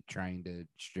keep trying to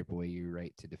strip away your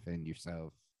right to defend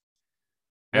yourself.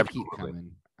 They'll keep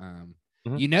coming.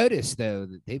 You notice though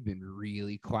that they've been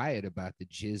really quiet about the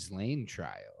Ghislaine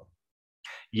trial.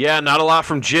 Yeah, not a lot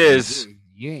from Jizz.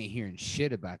 You ain't hearing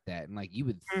shit about that, and like you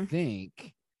would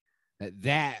think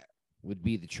that would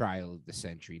be the trial of the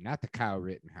century, not the Kyle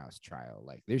Rittenhouse trial.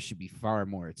 Like there should be far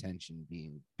more attention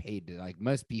being paid to, like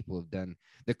most people have done.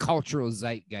 The cultural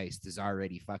zeitgeist has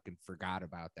already fucking forgot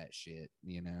about that shit,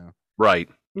 you know? Right.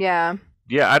 Yeah.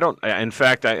 Yeah, I don't. In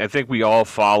fact, I think we all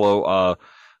follow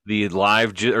the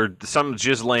live or some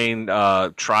Ghislaine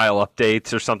trial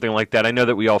updates or something like that. I know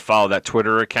that we all follow that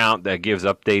Twitter account that gives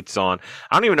updates on.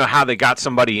 I don't even know how they got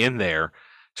somebody in there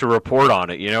to report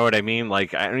on it. You know what I mean?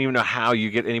 Like I don't even know how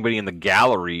you get anybody in the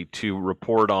gallery to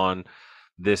report on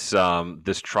this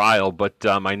this trial. But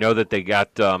I know that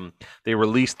they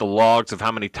released the logs of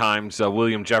how many times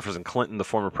William Jefferson Clinton, the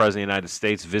former president of the United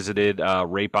States, visited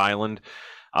Rape Island.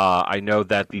 I know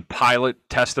that the pilot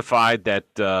testified that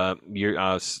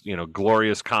your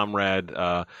glorious comrade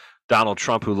Donald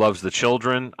Trump, who loves the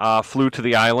children, flew to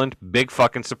the island. Big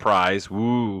fucking surprise.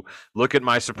 Woo. Look at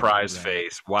my surprise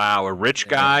face. Wow. A rich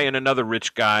guy and another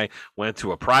rich guy went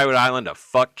to a private island to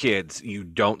fuck kids. You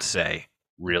don't say.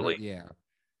 Really? Yeah.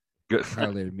 Good.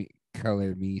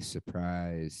 Color me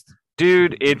surprised.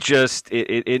 Dude,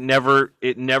 it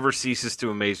never ceases to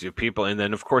amaze you. People, and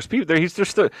then of course people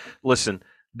listen.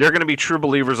 They're going to be true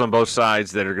believers on both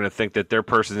sides that are going to think that their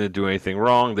person didn't do anything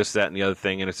wrong, this, that, and the other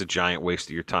thing, and it's a giant waste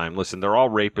of your time. Listen, they're all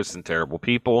rapists and terrible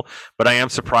people, but I am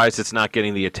surprised it's not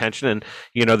getting the attention. And,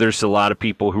 there's a lot of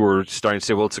people who are starting to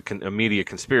say, well, it's a media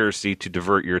conspiracy to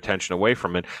divert your attention away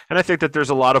from it. And I think that there's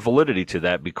a lot of validity to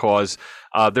that because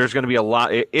there's going to be a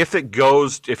lot. If it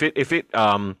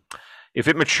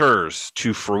matures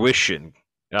to fruition,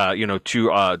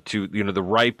 the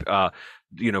ripe,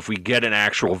 if we get an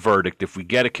actual verdict, if we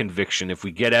get a conviction, if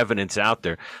we get evidence out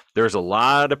there, there's a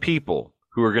lot of people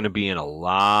who are going to be in a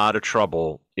lot of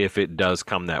trouble if it does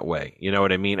come that way. You know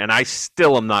what I mean? And I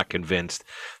still am not convinced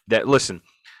that, listen,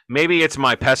 maybe it's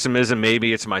my pessimism,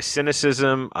 maybe it's my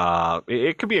cynicism.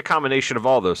 It could be a combination of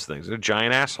all those things. A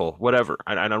giant asshole, whatever.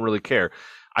 I don't really care.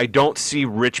 I don't see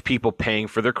rich people paying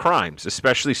for their crimes,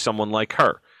 especially someone like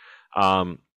her.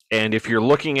 And if you're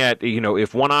looking at,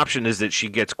 if one option is that she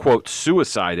gets, quote,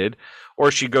 suicided, or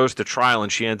she goes to trial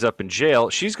and she ends up in jail,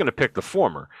 she's going to pick the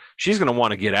former. She's going to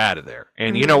want to get out of there.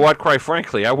 And you know what? Quite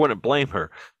frankly, I wouldn't blame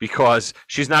her because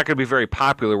she's not going to be very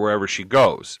popular wherever she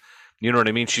goes. You know what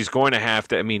I mean? She's going to have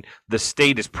to, the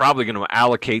state is probably going to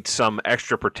allocate some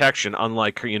extra protection,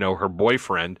 unlike, her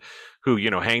boyfriend who,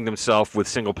 hanged himself with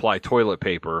single-ply toilet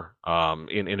paper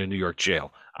in a New York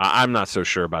jail. I'm not so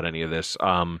sure about any of this.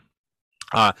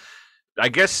 I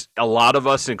guess a lot of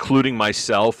us, including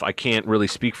myself, I can't really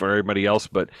speak for everybody else,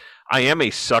 but I am a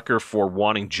sucker for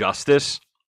wanting justice,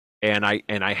 and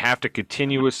I have to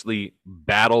continuously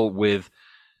battle with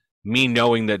me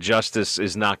knowing that justice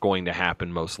is not going to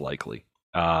happen most likely.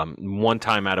 One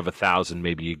time out of 1,000,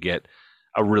 maybe you get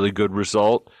a really good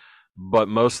result, but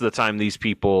most of the time, these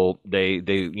people they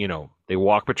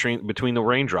walk between the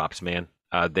raindrops, man.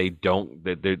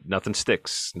 Nothing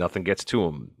sticks, nothing gets to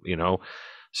them,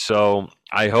 So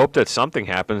I hope that something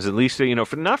happens, at least,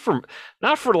 not for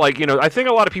I think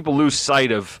a lot of people lose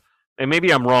sight of, and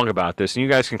maybe I'm wrong about this, and you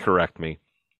guys can correct me.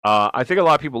 I think a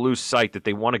lot of people lose sight that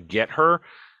they want to get her,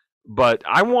 but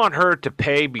I want her to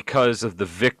pay because of the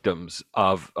victims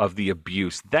of the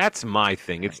abuse. That's my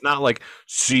thing. It's not like,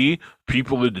 see,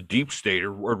 people in the deep state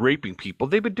are raping people.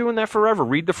 They've been doing that forever.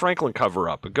 Read the Franklin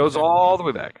cover-up. It goes all the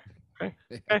way back.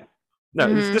 Okay.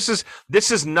 No, this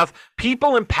is nothing.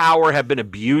 People in power have been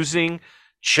abusing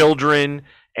children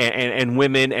and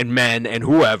women and men and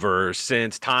whoever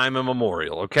since time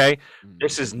immemorial. Okay,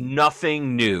 this is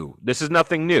nothing new. This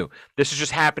is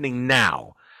just happening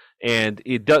now, and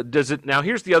it does it now.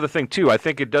 Here's the other thing too. I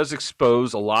think it does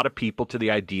expose a lot of people to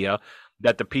the idea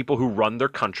that the people who run their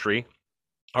country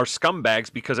are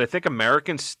scumbags, because I think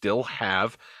Americans still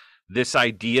have this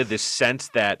idea, this sense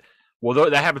that, well,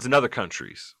 that happens in other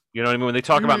countries. You know what I mean? When they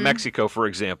talk about Mexico, for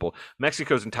example,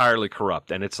 Mexico's entirely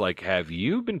corrupt, and it's like, have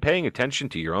you been paying attention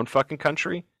to your own fucking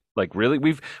country? Like, really?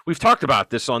 We've talked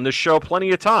about this on this show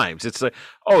plenty of times. It's like,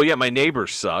 oh yeah, my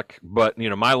neighbors suck, but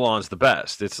my lawn's the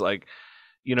best. It's like,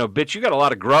 bitch, you got a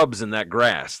lot of grubs in that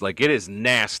grass. Like, it is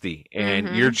nasty,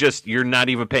 and you're not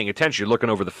even paying attention. You're looking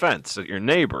over the fence at your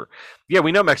neighbor. Yeah,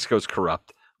 we know Mexico's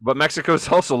corrupt. But Mexico is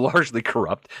also largely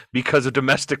corrupt because of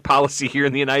domestic policy here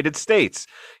in the United States.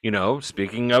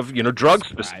 Speaking of,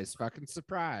 drugs.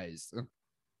 Surprise.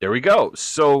 There we go.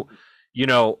 So,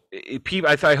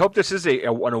 I hope this is an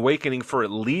awakening for at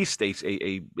least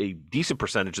a decent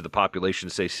percentage of the population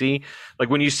to say, see, like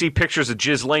when you see pictures of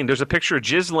Ghislaine, there's a picture of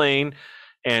Ghislaine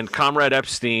and Comrade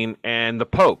Epstein and the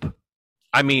Pope.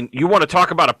 I mean, you want to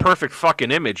talk about a perfect fucking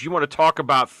image. You want to talk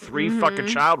about three fucking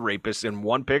child rapists in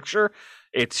one picture?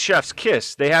 It's chef's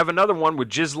kiss. They have another one with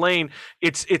Ghislaine.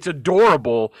 It's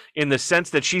adorable in the sense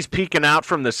that she's peeking out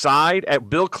from the side at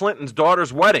Bill Clinton's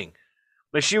daughter's wedding.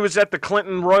 Like, she was at the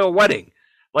Clinton royal wedding.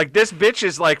 Like, this bitch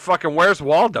is like fucking Where's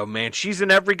Waldo, man. She's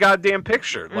in every goddamn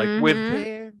picture. Like,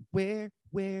 where's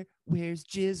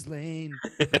Ghislaine?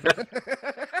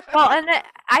 Well, and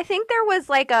I think there was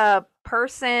like a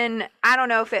person, I don't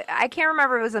know I can't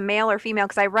remember if it was a male or female,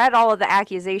 because I read all of the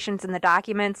accusations in the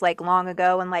documents like long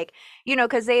ago, and like,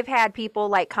 because they've had people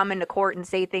like come into court and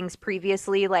say things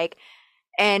previously, like,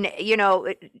 and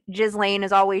Ghislaine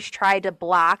has always tried to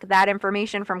block that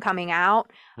information from coming out,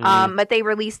 but they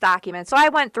released documents. So I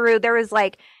went through, there was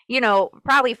like,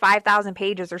 probably 5,000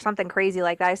 pages or something crazy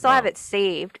like that. I still have it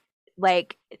saved,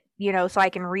 like, so I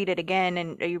can read it again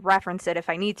and reference it if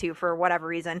I need to for whatever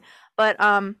reason. But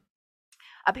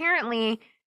apparently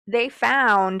they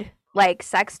found like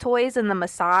sex toys in the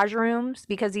massage rooms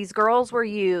because these girls were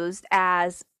used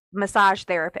as massage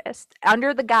therapists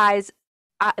under the guise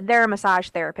they're a massage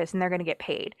therapist and they're going to get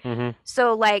paid.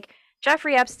 So like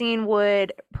Jeffrey Epstein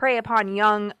would prey upon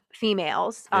young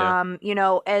females,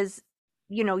 as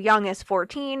young as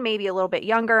 14, maybe a little bit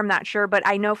younger, I'm not sure, but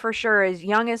I know for sure as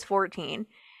young as 14.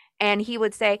 And he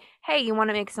would say, hey, you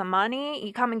want to make some money?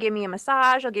 You come and give me a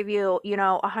massage. I'll give you,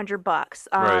 $100.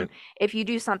 Right. If you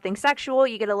do something sexual,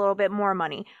 you get a little bit more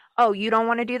money. Oh, you don't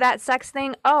want to do that sex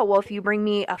thing? Oh, well, if you bring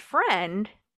me a friend,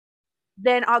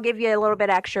 then I'll give you a little bit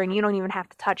extra and you don't even have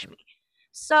to touch me.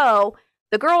 So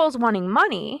the girls wanting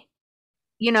money,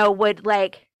 would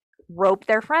like rope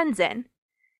their friends in.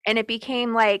 And it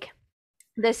became like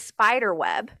this spider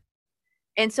web.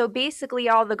 And so basically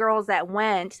all the girls that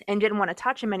went and didn't want to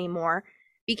touch him anymore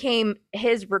became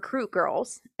his recruit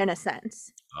girls in a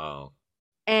sense. Oh.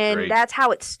 And great. That's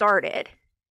how it started.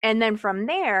 And then from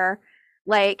there,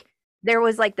 like there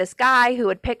was like this guy who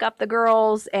would pick up the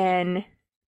girls and,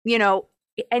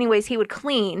 anyways, he would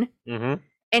clean.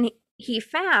 And he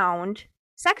found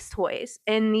sex toys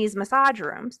in these massage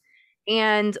rooms.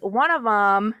 And one of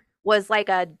them was like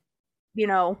a,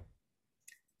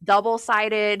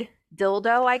 double-sided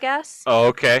dildo, I guess. Oh,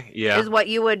 okay. Yeah. Is what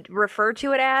you would refer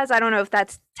to it as. I don't know if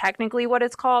that's technically what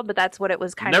it's called, but that's what it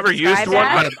was kind of Never used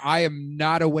one. I am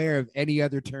not aware of any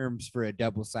other terms for a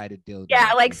double-sided dildo.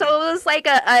 Yeah, like, so it was like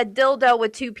a dildo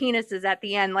with two penises at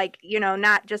the end, like,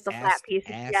 not just a flat piece.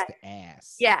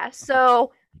 Ass. Yeah,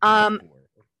 so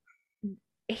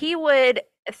he would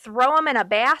throw them in a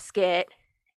basket,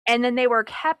 and then they were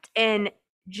kept in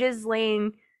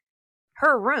Ghislaine,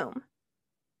 her room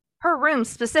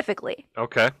specifically.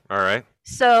 Okay. All right.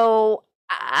 So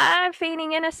I'm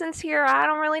feigning innocence here. I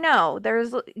don't really know.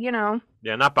 There's, Yeah,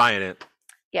 not buying it.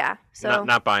 Yeah. So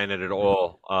not buying it at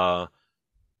all.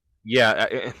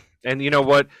 Yeah, and you know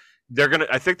what?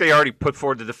 I think they already put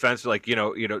forward the defense, like,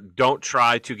 don't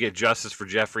try to get justice for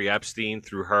Jeffrey Epstein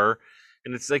through her.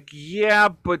 And it's like, yeah,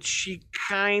 but she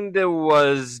kind of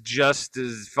was just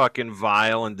as fucking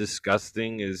vile and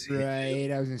disgusting as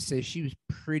right. I was gonna say she was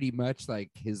pretty much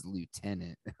like his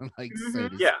lieutenant, like so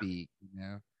to speak.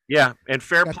 Yeah, and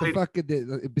fair play.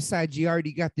 Besides, you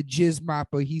already got the jizz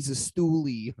mopper. He's a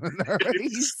stoolie.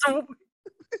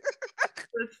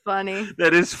 That's funny.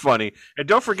 That is funny. And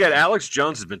don't forget, Alex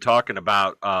Jones has been talking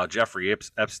about Jeffrey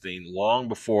Epstein long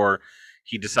before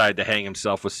he decided to hang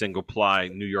himself with single-ply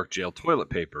New York jail toilet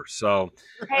paper. So,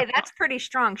 hey, that's pretty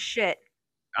strong shit.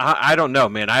 I don't know,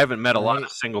 man. I haven't met a lot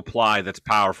of single-ply that's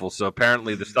powerful. So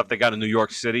apparently the stuff they got in New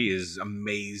York City is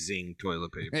amazing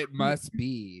toilet paper. It must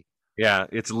be. Yeah,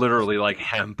 it's literally like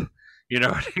hemp. You know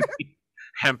what I mean?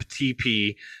 Hemp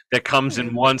TP that comes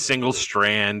in one single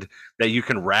strand that you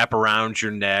can wrap around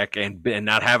your neck and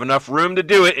not have enough room to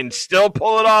do it and still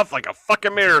pull it off like a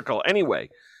fucking miracle. Anyway.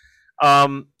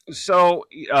 So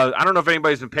I don't know if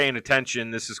anybody's been paying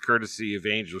attention. This is courtesy of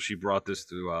Angel. She brought this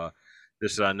to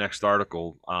this next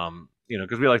article.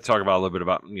 Because we like to talk about a little bit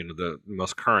about the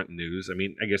most current news. I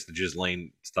mean, I guess the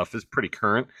Ghislaine stuff is pretty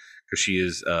current because she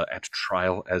is at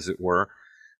trial, as it were.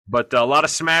 But a lot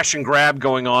of smash and grab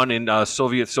going on in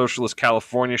Soviet Socialist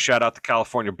California. Shout out to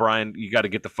California, Brian. You got to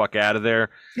get the fuck out of there.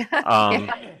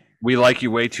 We like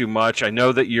you way too much. I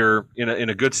know that you're in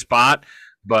a good spot,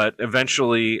 but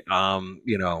eventually,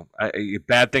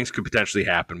 bad things could potentially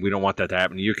happen. We don't want that to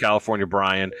happen to you, California,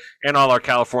 Brian, and all our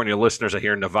California listeners. I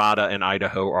hear Nevada and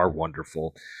Idaho are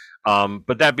wonderful.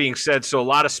 But that being said, so a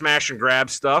lot of smash and grab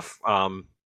stuff.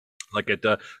 Like at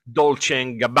the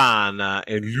Dolce & Gabbana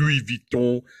and Louis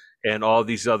Vuitton and all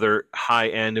these other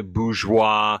high-end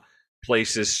bourgeois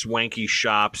places, swanky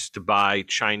shops to buy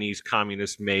Chinese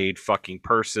communist-made fucking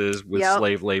purses with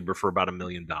slave labor for about $1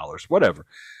 million. Whatever.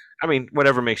 I mean,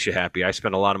 whatever makes you happy. I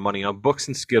spend a lot of money on books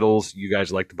and Skittles. You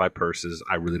guys like to buy purses.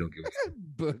 I really don't give a fuck.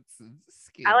 Books and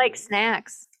Skittles. I like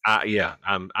snacks. Yeah,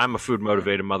 I'm a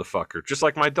food-motivated motherfucker, just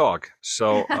like my dog.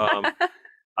 So...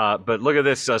 but look at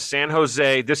this, San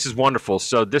Jose. This is wonderful.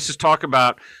 So this is talk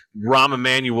about Rahm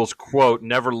Emanuel's quote,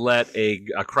 never let a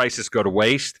crisis go to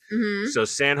waste. Mm-hmm. So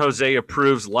San Jose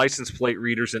approves license plate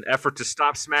readers in effort to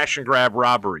stop smash and grab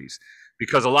robberies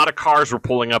because a lot of cars were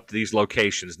pulling up to these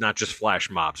locations, not just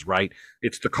flash mobs, right?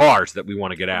 It's the cars that we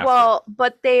want to get after. Well,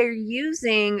 but they're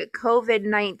using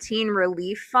COVID-19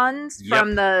 relief funds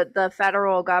from the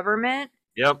federal government.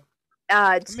 Yep.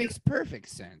 It makes perfect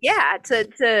sense. Yeah,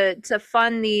 to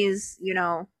fund these,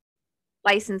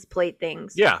 license plate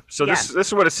things. Yeah. So this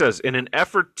is what it says. In an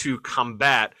effort to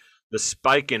combat the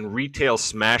spike in retail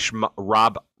smash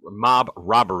mob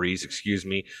robberies,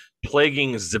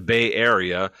 plaguing the Bay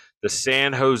Area, the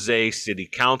San Jose City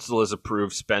Council has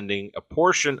approved spending a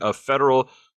portion of federal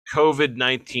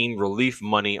COVID-19 relief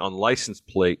money on license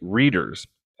plate readers,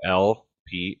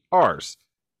 LPRs.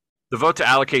 The vote to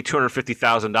allocate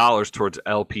 $250,000 towards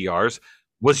LPRs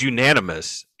was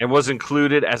unanimous and was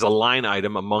included as a line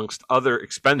item amongst other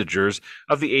expenditures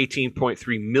of the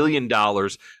 $18.3 million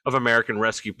of American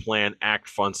Rescue Plan Act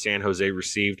funds San Jose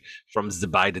received from the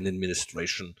Biden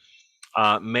administration.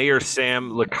 Mayor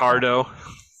Sam Liccardo,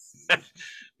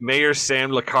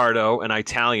 an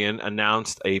Italian,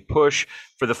 announced a push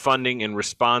for the funding in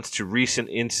response to recent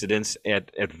incidents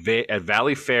at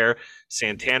Valley Fair,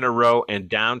 Santana Row, and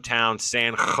downtown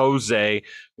San Jose,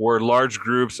 where large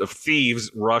groups of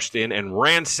thieves rushed in and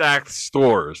ransacked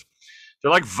stores.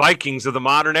 They're like Vikings of the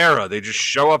modern era. They just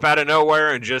show up out of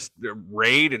nowhere and just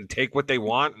raid and take what they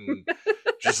want and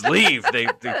just leave.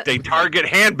 They target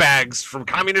handbags from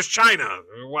communist China.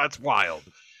 Well, that's wild.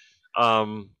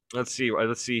 Let's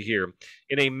see here.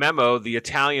 In a memo, the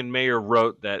Italian mayor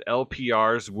wrote that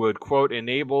LPRs would, quote,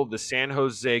 enable the San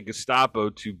Jose Gestapo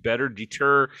to better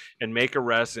deter and make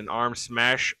arrests in armed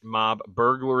smash mob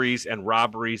burglaries and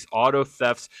robberies, auto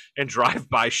thefts, and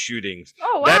drive-by shootings.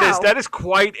 Oh, wow. That is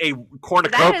quite a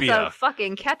cornucopia. That is a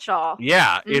fucking catch-all.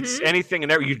 Yeah, it's anything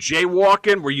and everything. You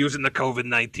jaywalking, we're using the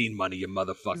COVID-19 money, you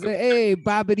motherfucker. Hey,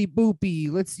 bobbity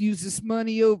boopy, let's use this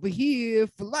money over here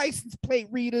for license plate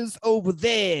readers over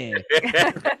there.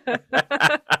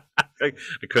 I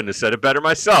couldn't have said it better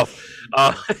myself.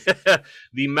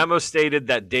 The memo stated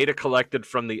that data collected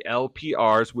from the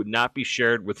LPRs would not be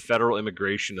shared with federal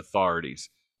immigration authorities.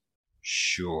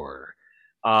 Sure.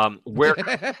 Where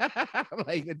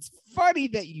like, it's funny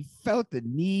that you felt the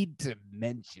need to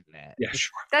mention that. Yeah,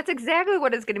 sure. That's exactly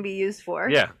what it's going to be used for.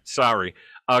 Yeah, sorry.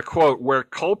 Quote, where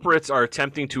culprits are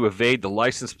attempting to evade the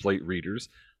license plate readers,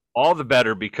 all the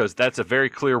better, because that's a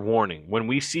very clear warning. When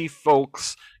we see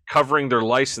folks covering their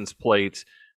license plates,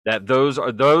 that those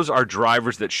are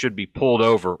drivers that should be pulled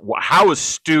over. How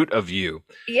astute of you.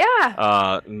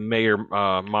 Yeah. Mayor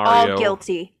Mario. All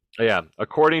guilty. Yeah.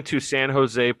 According to San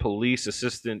Jose Police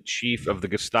Assistant Chief of the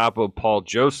Gestapo, Paul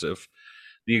Joseph,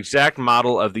 the exact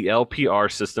model of the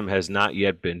LPR system has not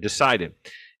yet been decided.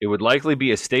 It would likely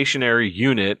be a stationary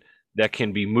unit that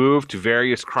can be moved to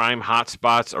various crime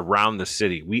hotspots around the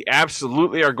city. We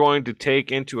absolutely are going to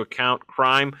take into account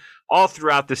crime all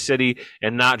throughout the city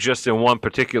and not just in one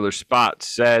particular spot,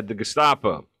 said the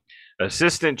Gestapo.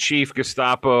 Assistant Chief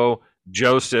Gestapo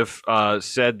Joseph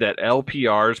said that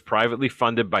LPRs, privately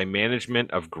funded by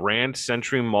management of Grand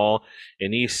Century Mall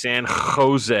in East San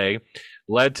Jose,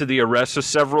 led to the arrest of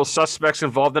several suspects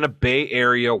involved in a Bay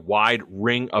Area-wide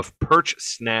ring of purse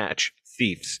snatch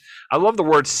thieves. I love the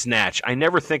word snatch. I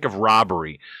never think of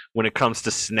robbery when it comes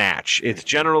to snatch. It's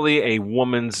generally a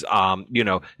woman's,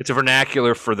 it's a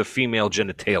vernacular for the female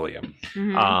genitalia.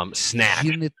 Snatch.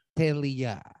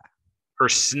 Genitalia. Her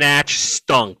snatch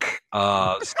stunk.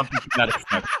 Something to that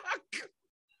effect.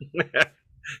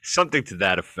 Something to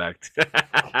that effect.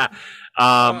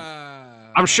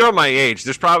 I'm showing my age.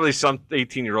 There's probably some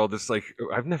 18-year-old that's like,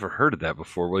 I've never heard of that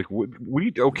before. Like,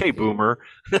 okay, boomer.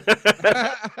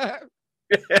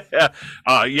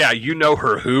 Yeah, you know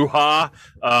her hoo-ha.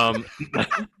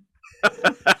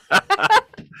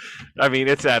 I mean,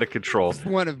 it's out of control. It's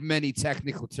one of many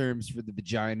technical terms for the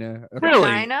vagina. Really?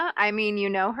 Vagina? I mean, you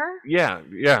know her? Yeah.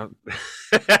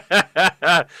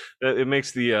 It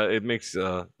makes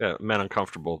men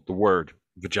uncomfortable. The word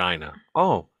vagina.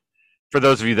 Oh, for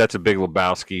those of you that's a Big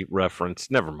Lebowski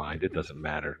reference, never mind. It doesn't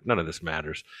matter. None of this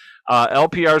matters.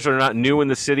 LPRs are not new in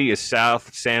the city. A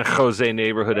South San Jose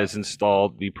neighborhood has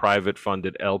installed the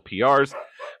private-funded LPRs,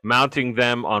 mounting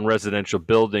them on residential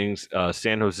buildings.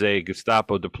 San Jose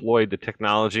Gestapo deployed the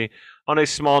technology on a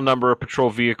small number of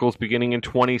patrol vehicles beginning in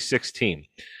 2016.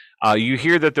 You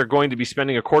hear that they're going to be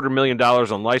spending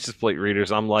 $250,000 on license plate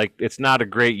readers. I'm like, it's not a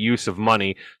great use of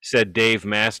money, said Dave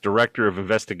Mass, Director of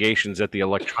Investigations at the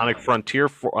Electronic Frontier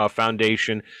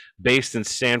Foundation based in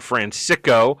San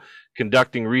Francisco,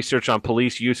 conducting research on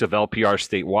police use of LPR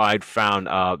statewide, found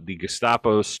the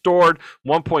Gestapo stored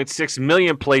 1.6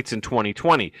 million plates in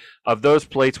 2020. Of those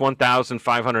plates,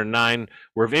 1,509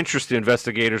 were of interest to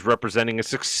investigators, representing a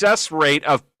success rate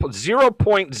of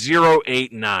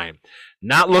 0.089.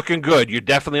 Not looking good. You're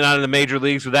definitely not in the major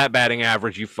leagues with that batting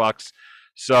average, you fucks.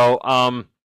 So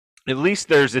at least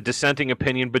there's a dissenting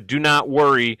opinion, but do not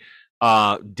worry,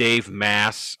 Dave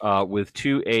Mass, with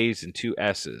 2 A's and 2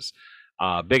 S's.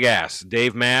 Big ass.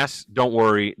 Dave Mass, don't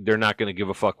worry. They're not going to give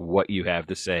a fuck what you have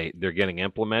to say. They're getting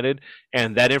implemented,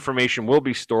 and that information will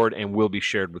be stored and will be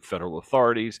shared with federal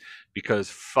authorities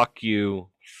because fuck you,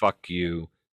 fuck you,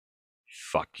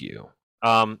 fuck you.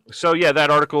 So yeah,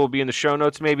 that article will be in the show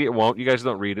notes. Maybe it won't. You guys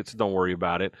don't read it, so don't worry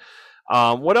about it.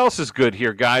 What else is good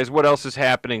here, guys? What else is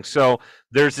happening? So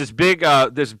there's this big, I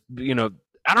don't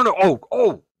know.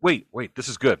 Oh, wait, this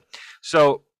is good.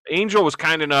 So Angel was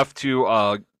kind enough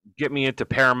to get me into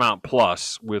Paramount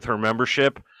Plus with her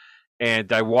membership,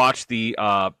 and I watched the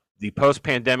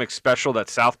post-pandemic special that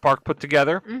South Park put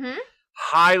together. Mm-hmm.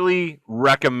 Highly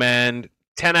recommend.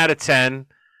 10 out of 10.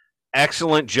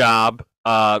 Excellent job.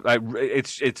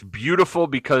 It's beautiful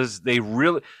because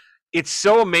it's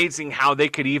so amazing how they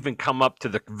could even come up to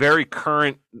the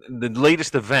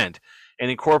latest event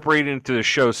and incorporate it into the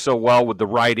show so well with the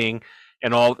writing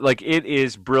and all. Like, it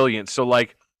is brilliant. So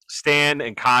like Stan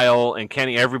and Kyle and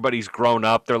Kenny, everybody's grown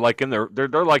up. They're like in their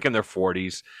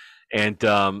 40s, and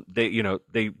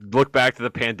they look back to the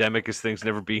pandemic as things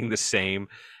never being the same,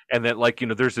 and that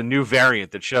there's a new variant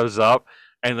that shows up.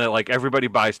 And then, everybody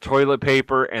buys toilet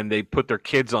paper, and they put their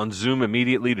kids on Zoom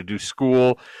immediately to do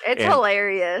school. It's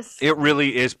hilarious. It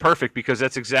really is perfect because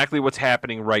that's exactly what's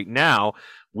happening right now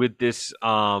with this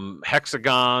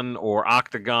hexagon or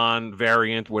octagon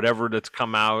variant, whatever that's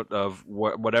come out of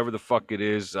whatever the fuck it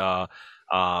is. Pleurodon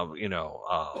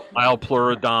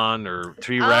or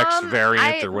T-Rex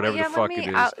variant or whatever the fuck it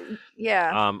is.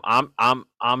 I'm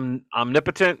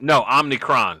omnipotent. No,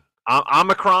 Omicron.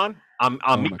 Omicron.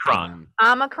 Omicron.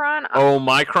 Omicron.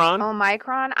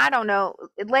 Omicron. I don't know.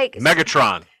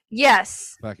 Megatron.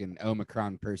 Yes. Fucking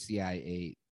Omicron Persei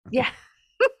 8. Yeah.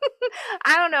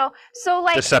 I don't know. So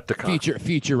Decepticon.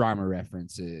 Futurama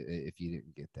reference. If you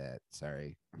didn't get that,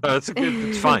 sorry.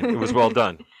 It's fine. It was well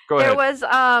done. Go ahead. There was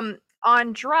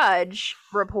on Drudge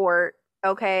Report.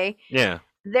 Okay. Yeah.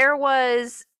 There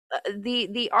was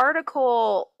the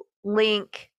article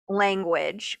link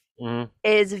language. Mm-hmm.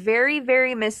 Is very,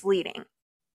 very misleading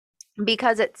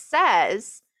because it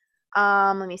says,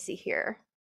 let me see here.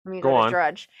 Let me go to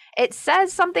Drudge. It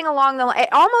says something along the line.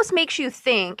 It almost makes you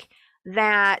think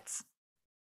that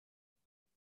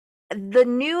the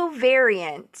new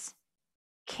variant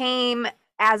came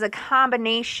as a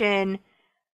combination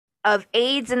of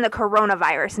AIDS and the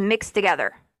coronavirus mixed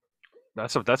together.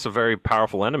 That's a very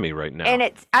powerful enemy right now. And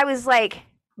I was like,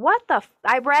 what the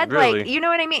I read really? You know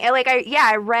what I mean?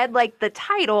 I read the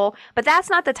title, but that's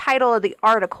not the title of the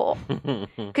article.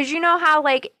 Because you know how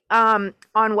on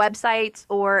websites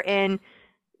or in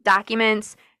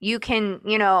documents you can,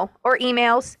 or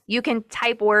emails, you can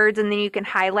type words and then you can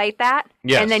highlight that.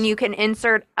 Yes. And then you can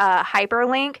insert a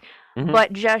hyperlink,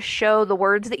 but just show the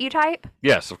words that you type.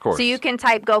 Yes, of course. So you can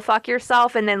type "go fuck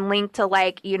yourself" and then link to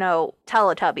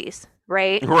Teletubbies,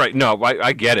 right? Right. No,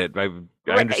 I get it. I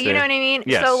understand. You know what I mean?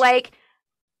 Yes. So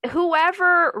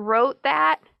whoever wrote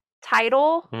that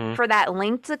title for that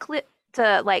link to click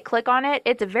on it,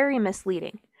 it's very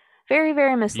misleading. Very,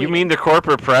 very misleading. You mean the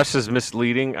corporate press is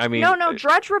misleading? I mean, no,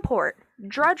 Drudge Report.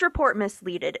 Drudge Report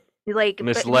misleaded.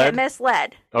 Misled?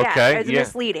 Misled. Okay, Yeah, it's yeah.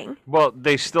 misleading. Well,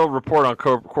 they still report on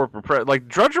corporate press. Like,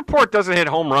 Drudge Report doesn't hit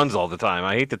home runs all the time.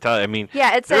 I hate to tell you. I mean,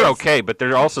 Yeah, it says they're okay, but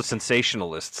they're also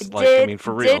sensationalists. Like, I mean,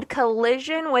 for real. Did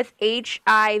collision with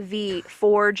HIV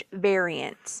forge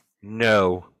variants?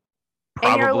 No,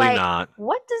 And you're probably like, not.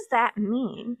 what does that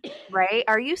mean? Right?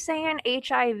 Are you saying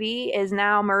HIV is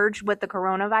now merged with the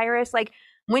coronavirus? Like,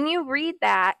 when you read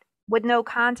that with no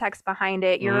context behind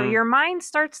it, your mind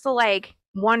starts to like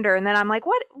wonder, and then I'm like,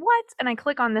 what? And I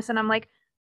click on this, and I'm like,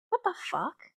 what the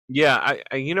fuck? Yeah,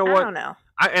 you know I what? don't know.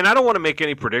 And I don't want to make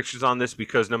any predictions on this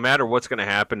because no matter what's going to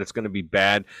happen, it's going to be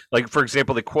bad. Like, for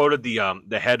example, they quoted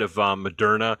the head of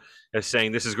Moderna as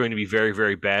saying this is going to be very,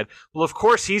 very bad. Well, of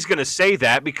course he's going to say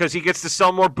that because he gets to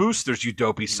sell more boosters, you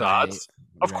dopey sods.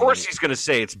 Of course he's going to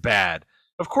say it's bad.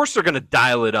 Of course they're going to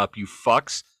dial it up, you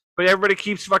fucks. But everybody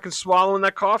keeps fucking swallowing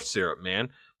that cough syrup, man.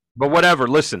 But whatever.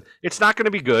 Listen, it's not going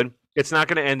to be good. It's not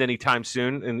going to end anytime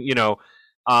soon. And, you know,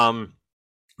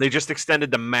 they just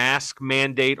extended the mask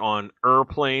mandate on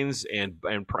airplanes and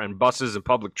buses and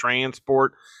public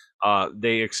transport.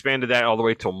 They expanded that all the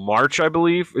way till March, I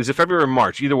believe. Is it February or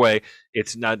March? Either way,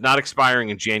 it's not expiring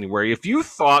in January. If you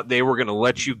thought they were going to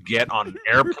let you get on an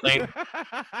airplane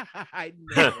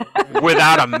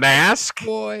without a mask,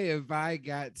 boy, have I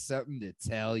got something to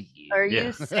tell you. Are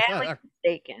you sadly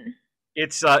mistaken?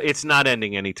 It's not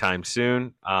ending anytime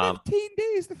soon. 15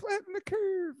 days to flatten the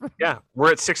curve. Yeah,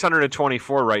 we're at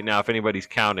 624 right now. If anybody's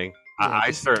counting, Yeah, I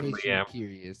just in certainly case you're am.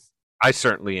 Curious. I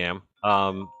certainly am.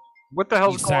 What the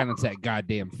hell's You going on? silence that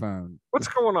goddamn phone. What's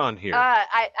going on here?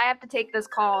 I have to take this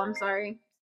call. I'm sorry.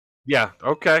 Yeah.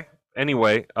 Okay.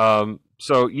 Anyway,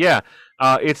 so yeah,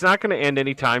 it's not going to end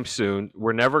anytime soon.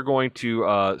 We're never going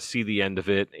to see the end of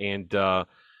it, and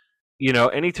you know,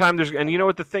 anytime there's, and you know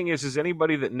what the thing is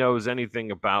anybody that knows anything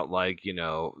about like, you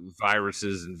know,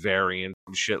 viruses and variants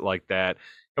and shit like that,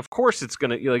 of course it's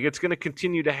gonna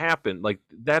continue to happen. Like,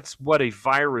 that's what a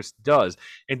virus does.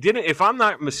 And if I'm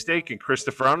not mistaken,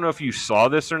 Christopher, I don't know if you saw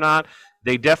this or not.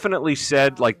 They definitely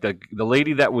said, like, the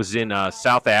lady that was in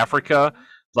South Africa,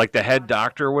 like the head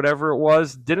doctor or whatever it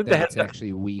was, That's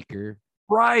actually weaker.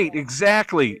 Right,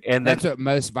 exactly. And that's what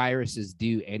most viruses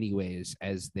do anyways,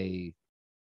 as they,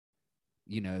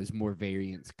 you know, as more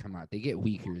variants come out, they get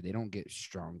weaker. They don't get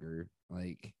stronger.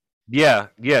 Like, no,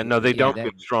 they don't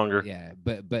get stronger. Yeah,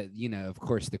 but you know, of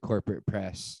course, the corporate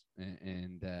press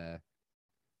and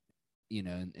you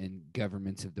know, and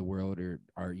governments of the world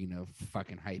are you know,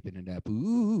 fucking hyping it up.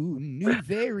 Ooh, new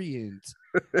variant.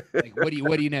 Like, what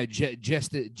do you know?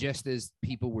 Just as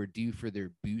people were due for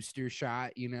their booster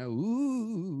shot, you know,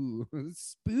 ooh,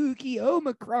 spooky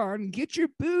Omicron, get your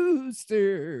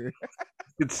booster.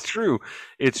 It's true,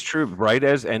 right?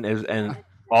 And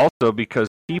also because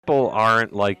people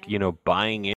aren't, like, you know,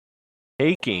 buying in,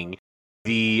 taking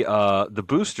the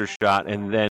booster shot,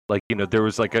 and then, like, you know, there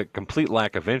was like a complete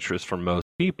lack of interest from most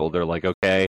people. They're like,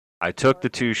 okay, I took the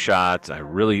 2 shots. I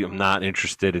really am not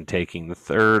interested in taking the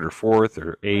 3rd or 4th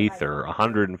or 8th or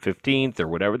 115th or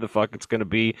whatever the fuck it's going to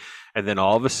be. And then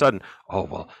all of a sudden, oh,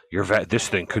 well, this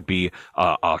thing could be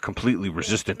completely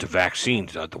resistant to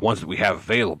vaccines, the ones that we have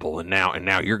available. And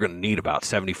now you're going to need about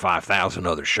 75,000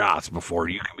 other shots before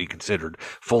you can be considered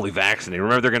fully vaccinated.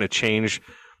 Remember, they're going to change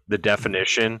the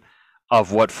definition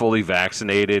of what fully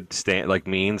vaccinated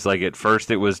means. Like, at first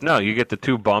it was, no, you get the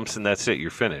 2 bumps and that's it, you're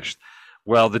finished.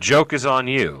 Well, the joke is on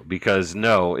you, because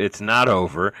no, it's not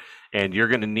over, and you're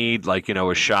going to need, like, you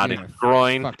know, a shot in the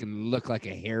groin. Fucking look like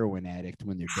a heroin addict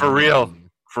when they're for real.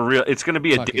 For real, it's going to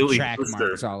be a daily track booster.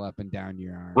 marks all up and down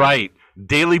your arm. Right,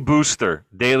 daily booster.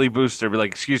 Be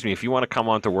like, excuse me, if you want to come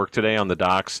on to work today on the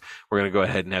docks, we're going to go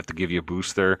ahead and have to give you a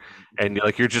booster. And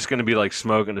like, you're just going to be like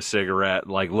smoking a cigarette,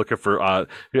 like looking for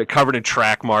covered in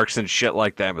track marks and shit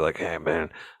like that. Be like, hey man,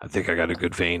 I think I got a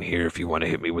good vein here. If you want to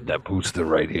hit me with that booster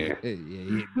right here,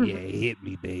 hit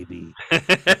me, baby.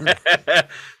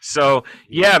 So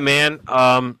yeah, man,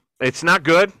 it's not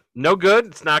good. No good.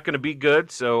 It's not going to be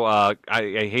good. So I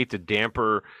hate to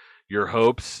damper your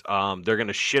hopes. They're going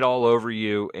to shit all over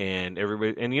you and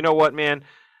everybody. And you know what, man?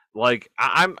 Like,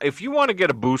 if you want to get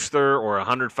a booster or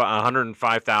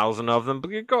 105,000 of them,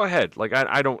 go ahead. Like,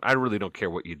 I really don't care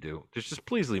what you do. Just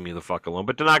please leave me the fuck alone.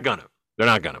 But they're not gonna.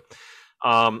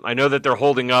 I know that they're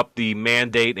holding up the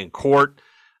mandate in court.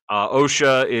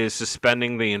 OSHA is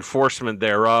suspending the enforcement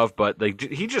thereof, but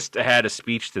he just had a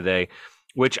speech today,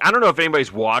 which I don't know if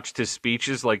anybody's watched his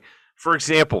speeches. Like, for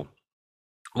example,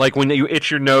 like when you itch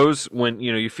your nose, when,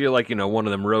 you know, you feel like, you know, one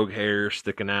of them rogue hairs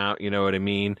sticking out, you know what I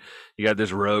mean? You got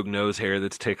this rogue nose hair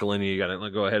that's tickling you. You got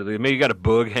to go ahead. Maybe you got a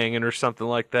boog hanging or something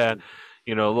like that.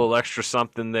 You know, a little extra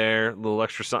something there, a little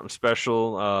extra something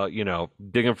special. You know,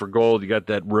 digging for gold. You got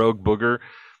that rogue booger.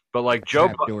 But like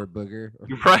Trapdoor booger.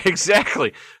 right,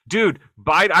 exactly, dude.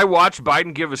 Biden. I watched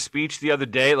Biden give a speech the other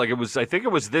day. Like I think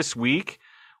it was this week,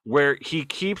 where he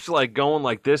keeps like going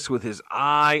like this with his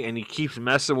eye, and he keeps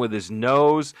messing with his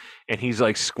nose, and he's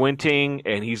like squinting,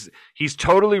 and he's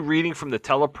totally reading from the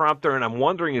teleprompter. And I'm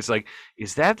wondering,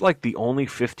 is that like the only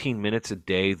 15 minutes a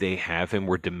day they have him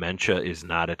where dementia is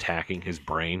not attacking his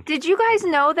brain? Did you guys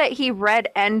know that he read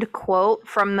end quote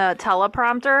from the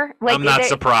teleprompter? Like, I'm not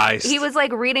surprised. He was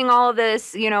like reading all of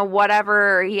this, you know,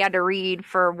 whatever he had to read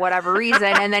for whatever reason,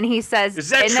 and then he says, "Is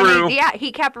that and true?" Then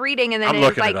he kept reading, and then it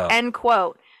was like end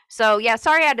quote. So yeah,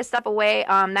 sorry I had to step away.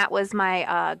 That was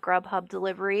my Grubhub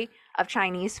delivery of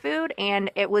Chinese food,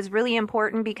 and it was really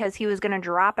important because he was going to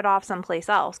drop it off someplace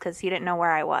else because he didn't know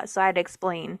where I was. So I had to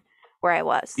explain where I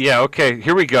was. Yeah, okay,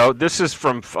 here we go. This is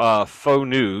from Faux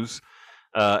News,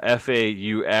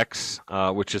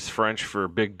 FAUX, which is French for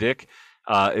big dick.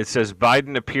 It says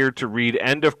Biden appeared to read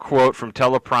end of quote from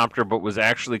teleprompter, but was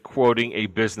actually quoting a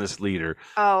business leader.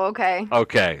 Oh, okay.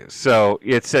 Okay, so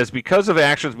it says because of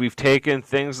actions we've taken,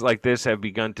 things like this have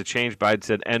begun to change. Biden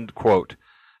said end quote.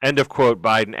 End of quote,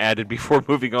 Biden added before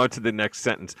moving on to the next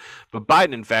sentence. But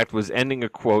Biden, in fact, was ending a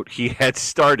quote he had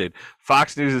started.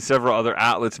 Fox News and several other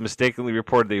outlets mistakenly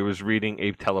reported that he was reading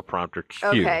a teleprompter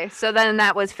cue. Okay, so then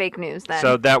that was fake news then.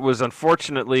 So that was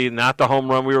unfortunately not the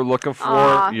home run we were looking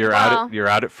for. You're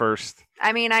out at first.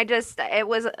 I mean, it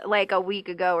was like a week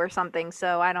ago or something,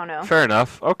 so I don't know. Fair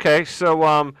enough. Okay,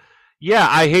 so yeah,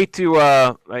 I hate to,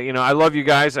 I love you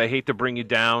guys. I hate to bring you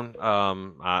down,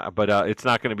 but it's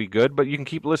not going to be good. But you can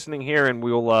keep listening here, and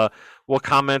we'll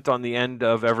comment on the end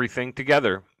of everything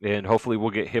together, and hopefully we'll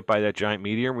get hit by that giant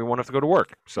meteor, and we won't have to go to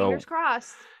work. So, fingers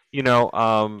crossed. You know,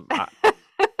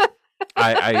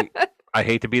 I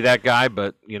hate to be that guy,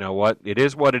 but you know what? It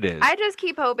is what it is. I just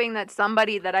keep hoping that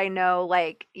somebody that I know,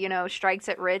 like, you know, strikes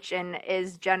it rich and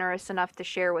is generous enough to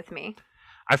share with me.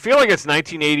 I feel like it's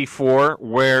 1984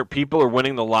 where people are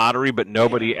winning the lottery, but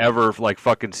nobody ever like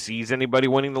fucking sees anybody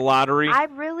winning the lottery.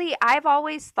 I've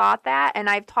always thought that, and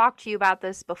I've talked to you about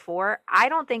this before. I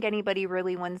don't think anybody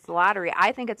really wins the lottery.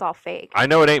 I think it's all fake. I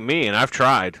know it ain't me, and I've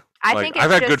tried. I think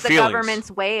it's just the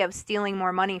government's way of stealing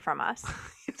more money from us.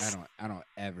 I don't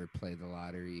ever play the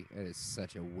lottery. It is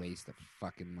such a waste of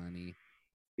fucking money.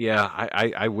 Yeah,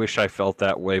 I wish I felt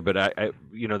that way, but I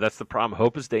that's the problem.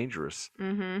 Hope is dangerous.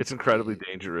 Mm-hmm. It's incredibly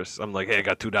dangerous. I'm like, hey, I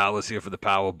got $2 here for the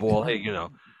Powerball. Hey,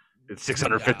 it's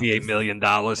 $658 million.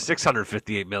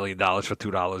 $658 million for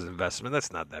 $2 investment.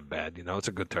 That's not that bad. It's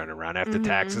a good turnaround. After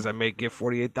taxes, I may get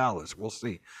 $48. We'll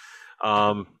see.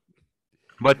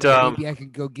 But maybe I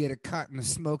could go get a carton of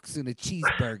smokes and a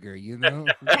cheeseburger.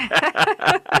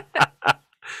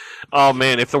 Oh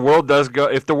man, if the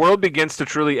world begins to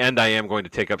truly end, I am going to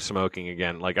take up smoking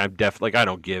again. Like I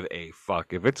don't give a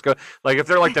fuck if it's if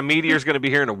they're like the meteor's going to be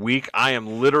here in a week. I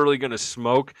am literally going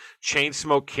to chain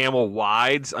smoke Camel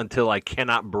Wides until I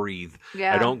cannot breathe.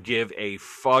 Yeah. I don't give a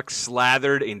fuck.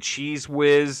 Slathered in Cheese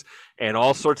Whiz and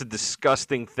all sorts of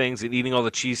disgusting things, and eating all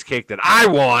the cheesecake that I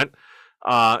want,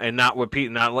 and not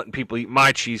letting people eat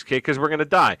my cheesecake because we're going to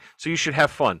die. So you should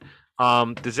have fun.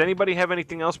 Does anybody have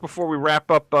anything else before we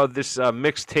wrap up this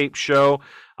mixtape show?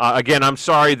 Again, I'm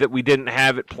sorry that we didn't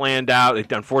have it planned out.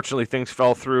 Unfortunately, things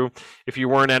fell through. If you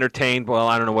weren't entertained, well,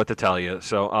 I don't know what to tell you.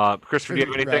 So, Christopher, do you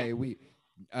have anything? Right.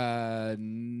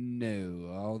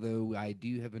 No. Although I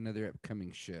do have another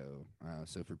upcoming show.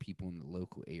 So for people in the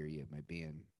local area, my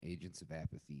band, Agents of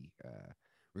Apathy,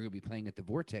 we're going to be playing at the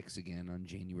Vortex again on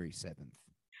January 7th.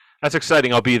 That's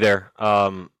exciting. I'll be there.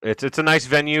 It's a nice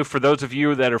venue. For those of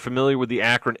you that are familiar with the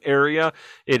Akron area,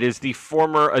 it is the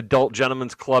former Adult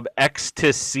Gentlemen's Club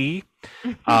Ecstasy.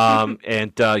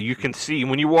 And you can see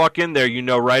when you walk in there,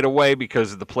 right away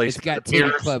because of the place. It's got Titty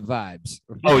Club vibes.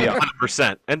 Oh yeah,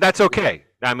 100%. And that's okay.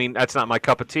 I mean, that's not my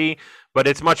cup of tea, but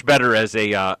it's much better as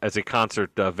a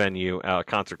concert venue,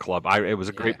 concert club. It was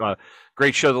a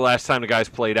great show the last time the guys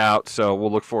played out. So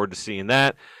we'll look forward to seeing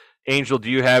that. Angel, do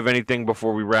you have anything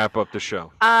before we wrap up the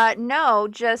show? No,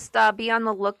 just be on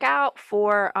the lookout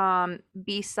for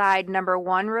B-side number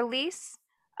 1 release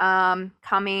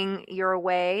coming your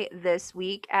way this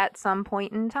week at some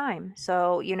point in time.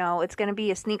 So, it's going to be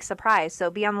a sneak surprise.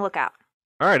 So be on the lookout.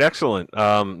 All right, excellent.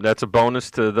 That's a bonus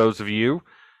to those of you.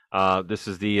 This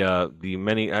is the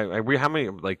many. How many?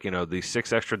 The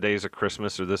 6 extra days of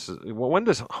Christmas, or this is when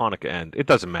does Hanukkah end? It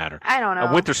doesn't matter. I don't know.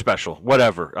 A winter special,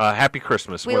 whatever. Happy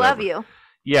Christmas. We love you.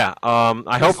 Yeah.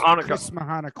 I hope Hanukkah. Chris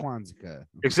Mahana Kwanzaa.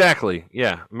 Exactly.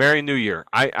 Yeah. Merry New Year.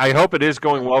 I hope it is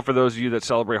going well for those of you that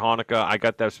celebrate Hanukkah. I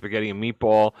got that spaghetti and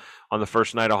meatball on the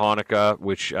first night of Hanukkah,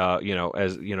 which,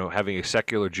 as you know, having a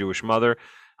secular Jewish mother,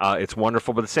 it's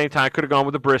wonderful. But at the same time, I could have gone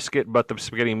with the brisket, but the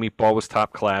spaghetti and meatball was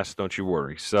top class. Don't you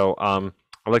worry. So I'd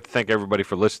like to thank everybody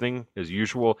for listening, as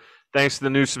usual. Thanks to the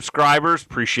new subscribers.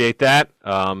 Appreciate that.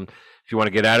 If you want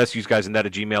to get at us,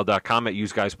 useguysinnet@gmail.com, at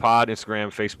useguyspod, Instagram,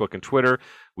 Facebook, and Twitter.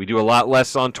 We do a lot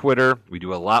less on Twitter. We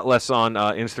do a lot less on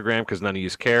Instagram because none of you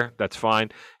care. That's fine.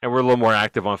 And we're a little more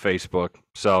active on Facebook.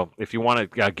 So if you want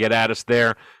to get at us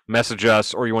there, message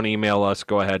us, or you want to email us,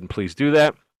 go ahead and please do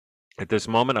that. At this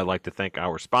moment, I'd like to thank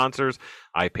our sponsors,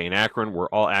 iPaint Akron, where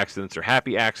all accidents are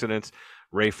happy accidents.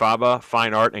 Ray Faba,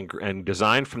 fine art and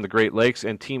design from the Great Lakes,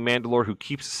 and Team Mandalore, who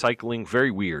keeps cycling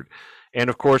very weird. And,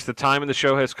 of course, the time in the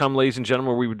show has come, ladies and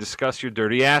gentlemen, where we would discuss your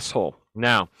dirty asshole.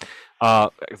 Now,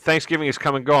 Thanksgiving is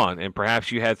come and gone, and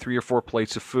perhaps you had 3 or 4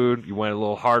 plates of food. You went a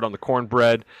little hard on the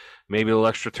cornbread, maybe a little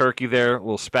extra turkey there, a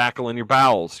little spackle in your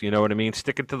bowels, you know what I mean?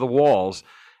 Stick it to the walls,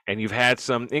 and you've had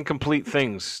some incomplete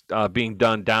things being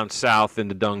done down south in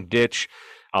the dung ditch.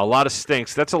 A lot of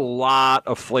stinks. That's a lot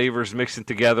of flavors mixing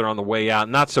together on the way out.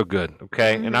 Not so good,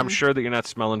 okay? Mm-hmm. And I'm sure that you're not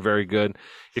smelling very good.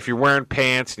 If you're wearing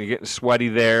pants and you're getting sweaty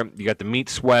there, you got the meat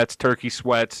sweats, turkey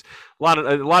sweats, a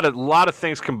lot of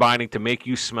things combining to make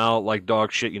you smell like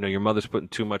dog shit. You know, your mother's putting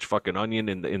too much fucking onion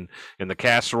in the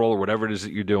casserole or whatever it is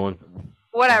that you're doing.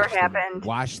 Whatever happened.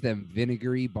 Wash them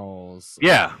vinegary balls.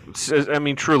 Yeah, I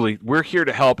mean, truly, we're here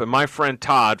to help. And my friend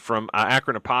Todd from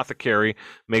Akron Apothecary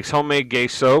makes homemade gay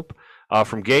soap.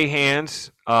 From gay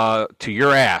hands to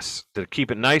your ass, to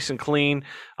keep it nice and clean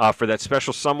for that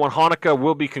special someone. Hanukkah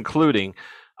will be concluding,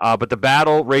 but the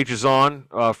battle rages on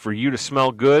for you to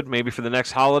smell good, maybe for the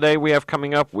next holiday we have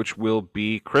coming up, which will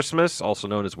be Christmas, also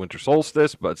known as winter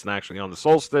solstice, but it's not actually on the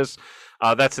solstice.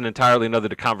 That's an entirely another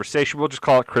conversation. We'll just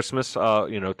call it Christmas,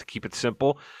 to keep it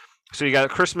simple. So you got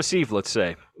Christmas Eve, let's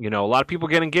say. You know, a lot of people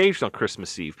get engaged on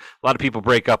Christmas Eve. A lot of people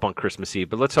break up on Christmas Eve,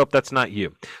 but let's hope that's not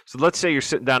you. So let's say you're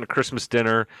sitting down at Christmas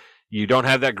dinner. You don't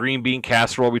have that green bean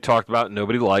casserole we talked about and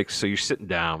nobody likes, so you're sitting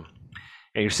down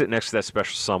and you're sitting next to that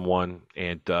special someone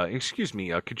and, excuse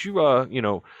me, could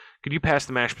you pass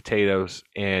the mashed potatoes?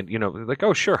 And, like,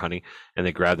 oh, sure, honey. And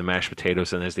they grab the mashed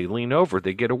potatoes, and as they lean over,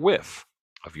 they get a whiff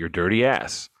of your dirty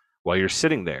ass while you're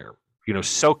sitting there,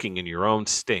 soaking in your own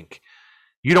stink.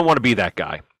 You don't want to be that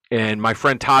guy. And my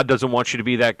friend Todd doesn't want you to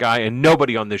be that guy. And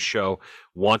nobody on this show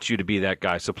wants you to be that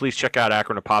guy. So please check out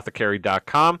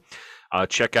AkronApothecary.com.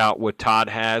 Check out what Todd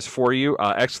has for you.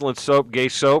 Excellent soap, gay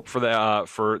soap for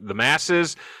the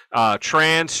masses.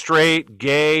 Trans, straight,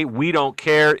 gay, we don't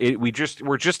care. We're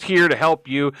just here to help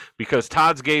you because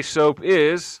Todd's gay soap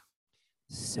is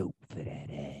soap for that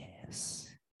ass.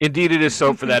 Indeed, it is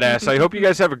soap for that ass. I hope you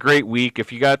guys have a great week.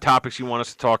 If you got topics you want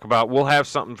us to talk about, we'll have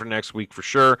something for next week for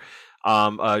sure.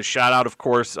 Shout out, of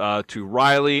course, to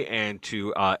Riley and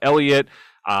to Elliot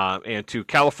and to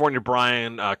California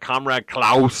Brian, Comrade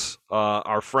Klaus,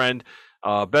 our friend.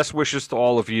 Best wishes to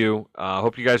all of you.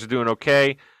 Hope you guys are doing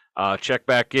okay. Check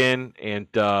back in. And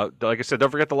like I said, don't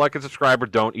forget to like and subscribe or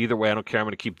don't. Either way, I don't care. I'm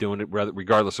going to keep doing it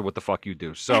regardless of what the fuck you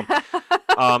do. So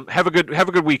have a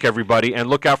good week, everybody. And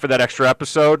look out for that extra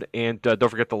episode. And don't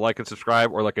forget to like and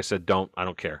subscribe. Or like I said, don't. I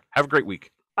don't care. Have a great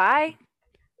week. Bye.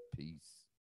 Peace.